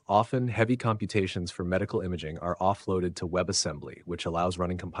modules. Often heavy computations for medical imaging are offloaded to WebAssembly, which allows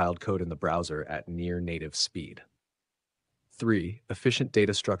running compiled code in the browser at near native speed. 3. Efficient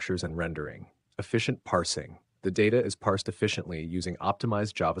data structures and rendering. Efficient parsing. The data is parsed efficiently using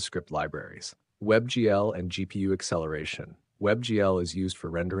optimized JavaScript libraries. WebGL and GPU acceleration. WebGL is used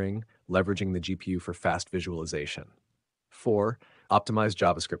for rendering, leveraging the GPU for fast visualization. 4. Optimized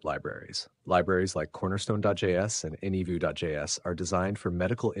JavaScript libraries. Libraries like cornerstone.js and anyview.js are designed for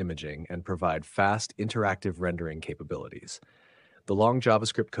medical imaging and provide fast, interactive rendering capabilities. The long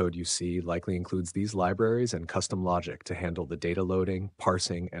JavaScript code you see likely includes these libraries and custom logic to handle the data loading,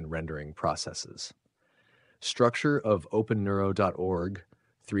 parsing, and rendering processes. Structure of OpenNeuro.org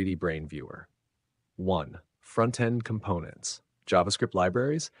 3D Brain Viewer. 1. Front-end components. JavaScript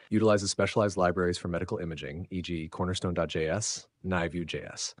libraries utilizes specialized libraries for medical imaging, e.g. cornerstone.js,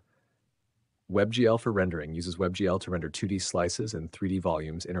 NiView.js. WebGL for rendering uses WebGL to render 2D slices and 3D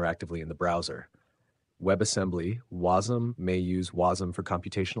volumes interactively in the browser. WebAssembly, WASM may use WASM for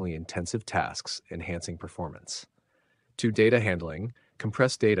computationally intensive tasks, enhancing performance. 2. Data handling.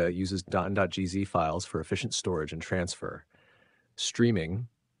 Compressed data uses .gz files for efficient storage and transfer. Streaming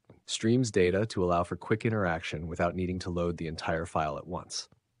streams data to allow for quick interaction without needing to load the entire file at once.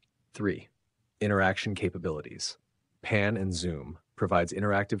 3. Interaction capabilities. Pan and zoom provides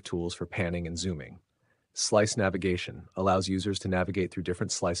interactive tools for panning and zooming. Slice navigation allows users to navigate through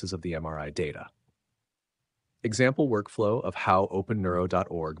different slices of the MRI data. Example workflow of how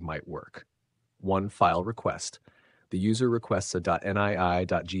OpenNeuro.org might work. 1. File request. The user requests a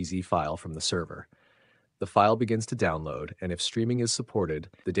 .nii.gz file from the server. The file begins to download, and if streaming is supported,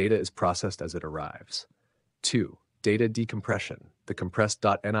 the data is processed as it arrives. 2. Data decompression. The compressed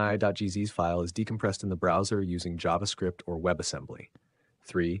 .nii.gz file is decompressed in the browser using JavaScript or WebAssembly.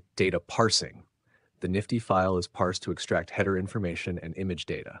 3. Data parsing. The Nifty file is parsed to extract header information and image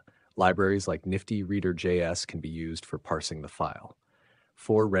data. Libraries like Nifty Reader.js can be used for parsing the file.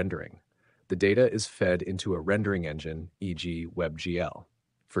 4. Rendering. The data is fed into a rendering engine, e.g. WebGL.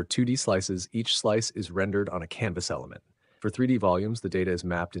 For 2D slices, each slice is rendered on a canvas element. For 3D volumes, the data is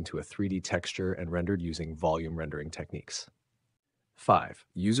mapped into a 3D texture and rendered using volume rendering techniques. 5.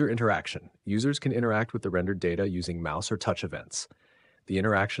 User interaction. Users can interact with the rendered data using mouse or touch events. The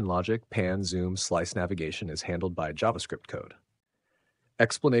interaction logic, pan, zoom, slice navigation is handled by JavaScript code.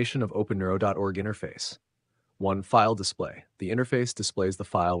 Explanation of OpenNeuro.org interface. 1. File display. The interface displays the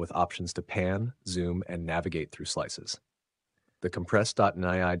file with options to pan, zoom, and navigate through slices. The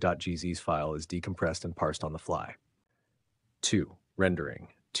compressed.nii.gz file is decompressed and parsed on the fly. 2. Rendering.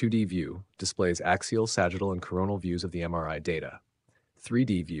 2D view displays axial, sagittal, and coronal views of the MRI data.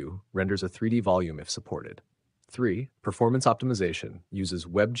 3D view renders a 3D volume if supported. 3. Performance optimization uses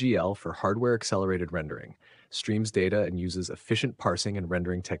WebGL for hardware-accelerated rendering, streams data, and uses efficient parsing and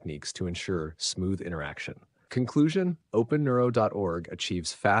rendering techniques to ensure smooth interaction. Conclusion: OpenNeuro.org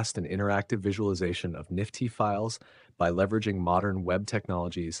achieves fast and interactive visualization of Nifty files by leveraging modern web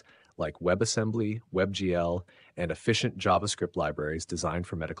technologies like WebAssembly, WebGL, and efficient JavaScript libraries designed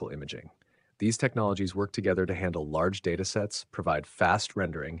for medical imaging. These technologies work together to handle large datasets, provide fast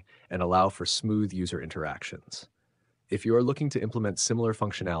rendering, and allow for smooth user interactions. If you are looking to implement similar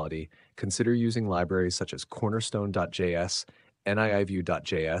functionality, consider using libraries such as cornerstone.js,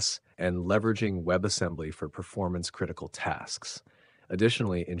 NIView.js, and leveraging WebAssembly for performance-critical tasks.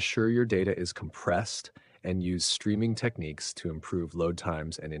 Additionally, ensure your data is compressed and use streaming techniques to improve load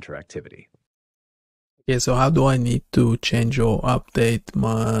times and interactivity. Okay, so how do I need to change or update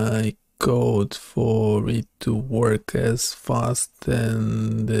my code for it to work as fast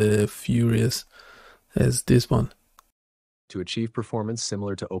and furious as this one? To achieve performance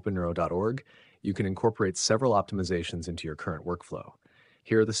similar to OpenNeuro.org, you can incorporate several optimizations into your current workflow.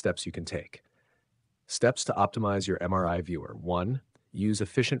 Here are the steps you can take. Steps to optimize your MRI viewer. 1. Use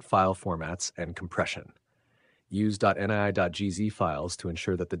efficient file formats and compression. Use .nii.gz files to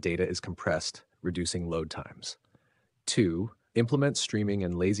ensure that the data is compressed, reducing load times. 2. Implement streaming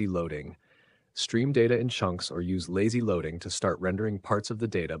and lazy loading. Stream data in chunks or use lazy loading to start rendering parts of the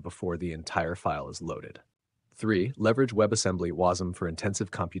data before the entire file is loaded. 3. Leverage WebAssembly WASM for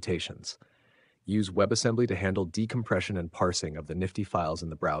intensive computations. Use WebAssembly to handle decompression and parsing of the Nifty files in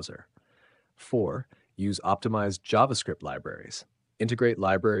the browser. 4. Use optimized JavaScript libraries. Integrate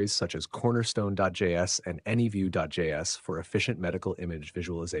libraries such as cornerstone.js and NIView.js for efficient medical image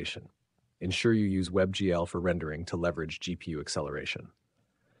visualization. Ensure you use WebGL for rendering to leverage GPU acceleration.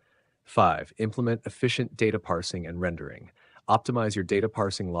 5. Implement efficient data parsing and rendering. Optimize your data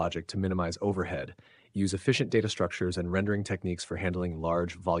parsing logic to minimize overhead. Use efficient data structures and rendering techniques for handling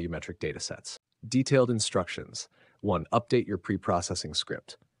large volumetric datasets. Detailed instructions. 1. Update your pre-processing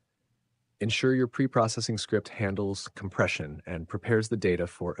script. Ensure your pre-processing script handles compression and prepares the data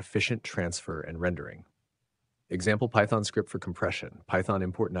for efficient transfer and rendering. Example Python script for compression. Python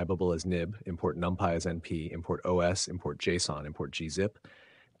import nibable as nib, import numpy as np, import os, import json, import gzip.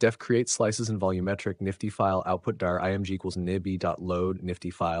 Def create slices in volumetric nifty file output dir img equals nib.load nifty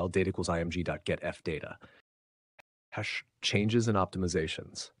file data equals img.getf data. Hash changes and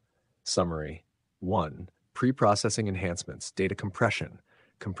optimizations. Summary. 1. Pre-processing enhancements, data compression.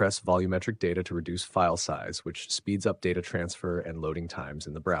 compress volumetric data to reduce file size, which speeds up data transfer and loading times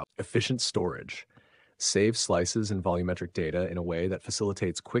in the browser. Efficient storage. Save slices and volumetric data in a way that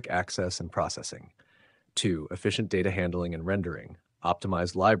facilitates quick access and processing. 2. Efficient data handling and rendering.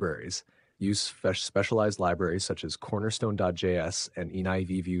 Optimized libraries. Use specialized libraries such as cornerstone.js and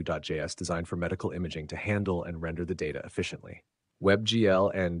enivview.js designed for medical imaging to handle and render the data efficiently.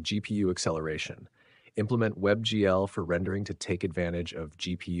 WebGL and GPU acceleration. Implement WebGL for rendering to take advantage of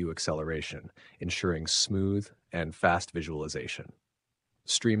GPU acceleration, ensuring smooth and fast visualization.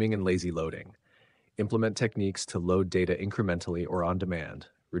 Streaming and lazy loading. Implement techniques to load data incrementally or on demand,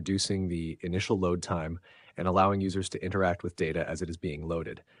 reducing the initial load time and allowing users to interact with data as it is being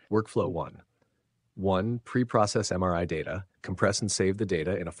loaded. Workflow 1. 1. Pre-process MRI data. Compress and save the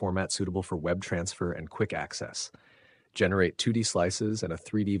data in a format suitable for web transfer and quick access. Generate 2D slices and a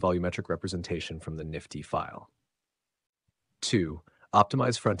 3D volumetric representation from the nifty file. 2.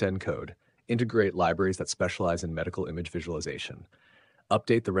 Optimize front-end code. Integrate libraries that specialize in medical image visualization.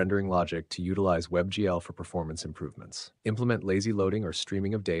 Update the rendering logic to utilize WebGL for performance improvements. Implement lazy loading or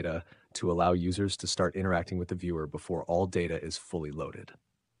streaming of data to allow users to start interacting with the viewer before all data is fully loaded.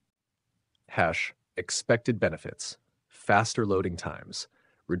 Expected benefits. Faster loading times.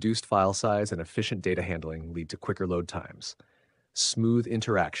 Reduced file size and efficient data handling lead to quicker load times. Smooth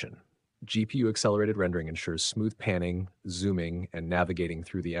interaction. GPU-accelerated rendering ensures smooth panning, zooming, and navigating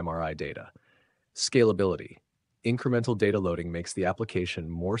through the MRI data. Scalability. Incremental data loading makes the application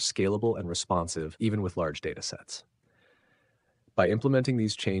more scalable and responsive even with large data sets. By implementing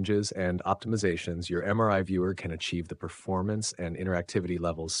these changes and optimizations, your MRI viewer can achieve the performance and interactivity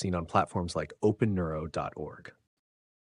levels seen on platforms like OpenNeuro.org.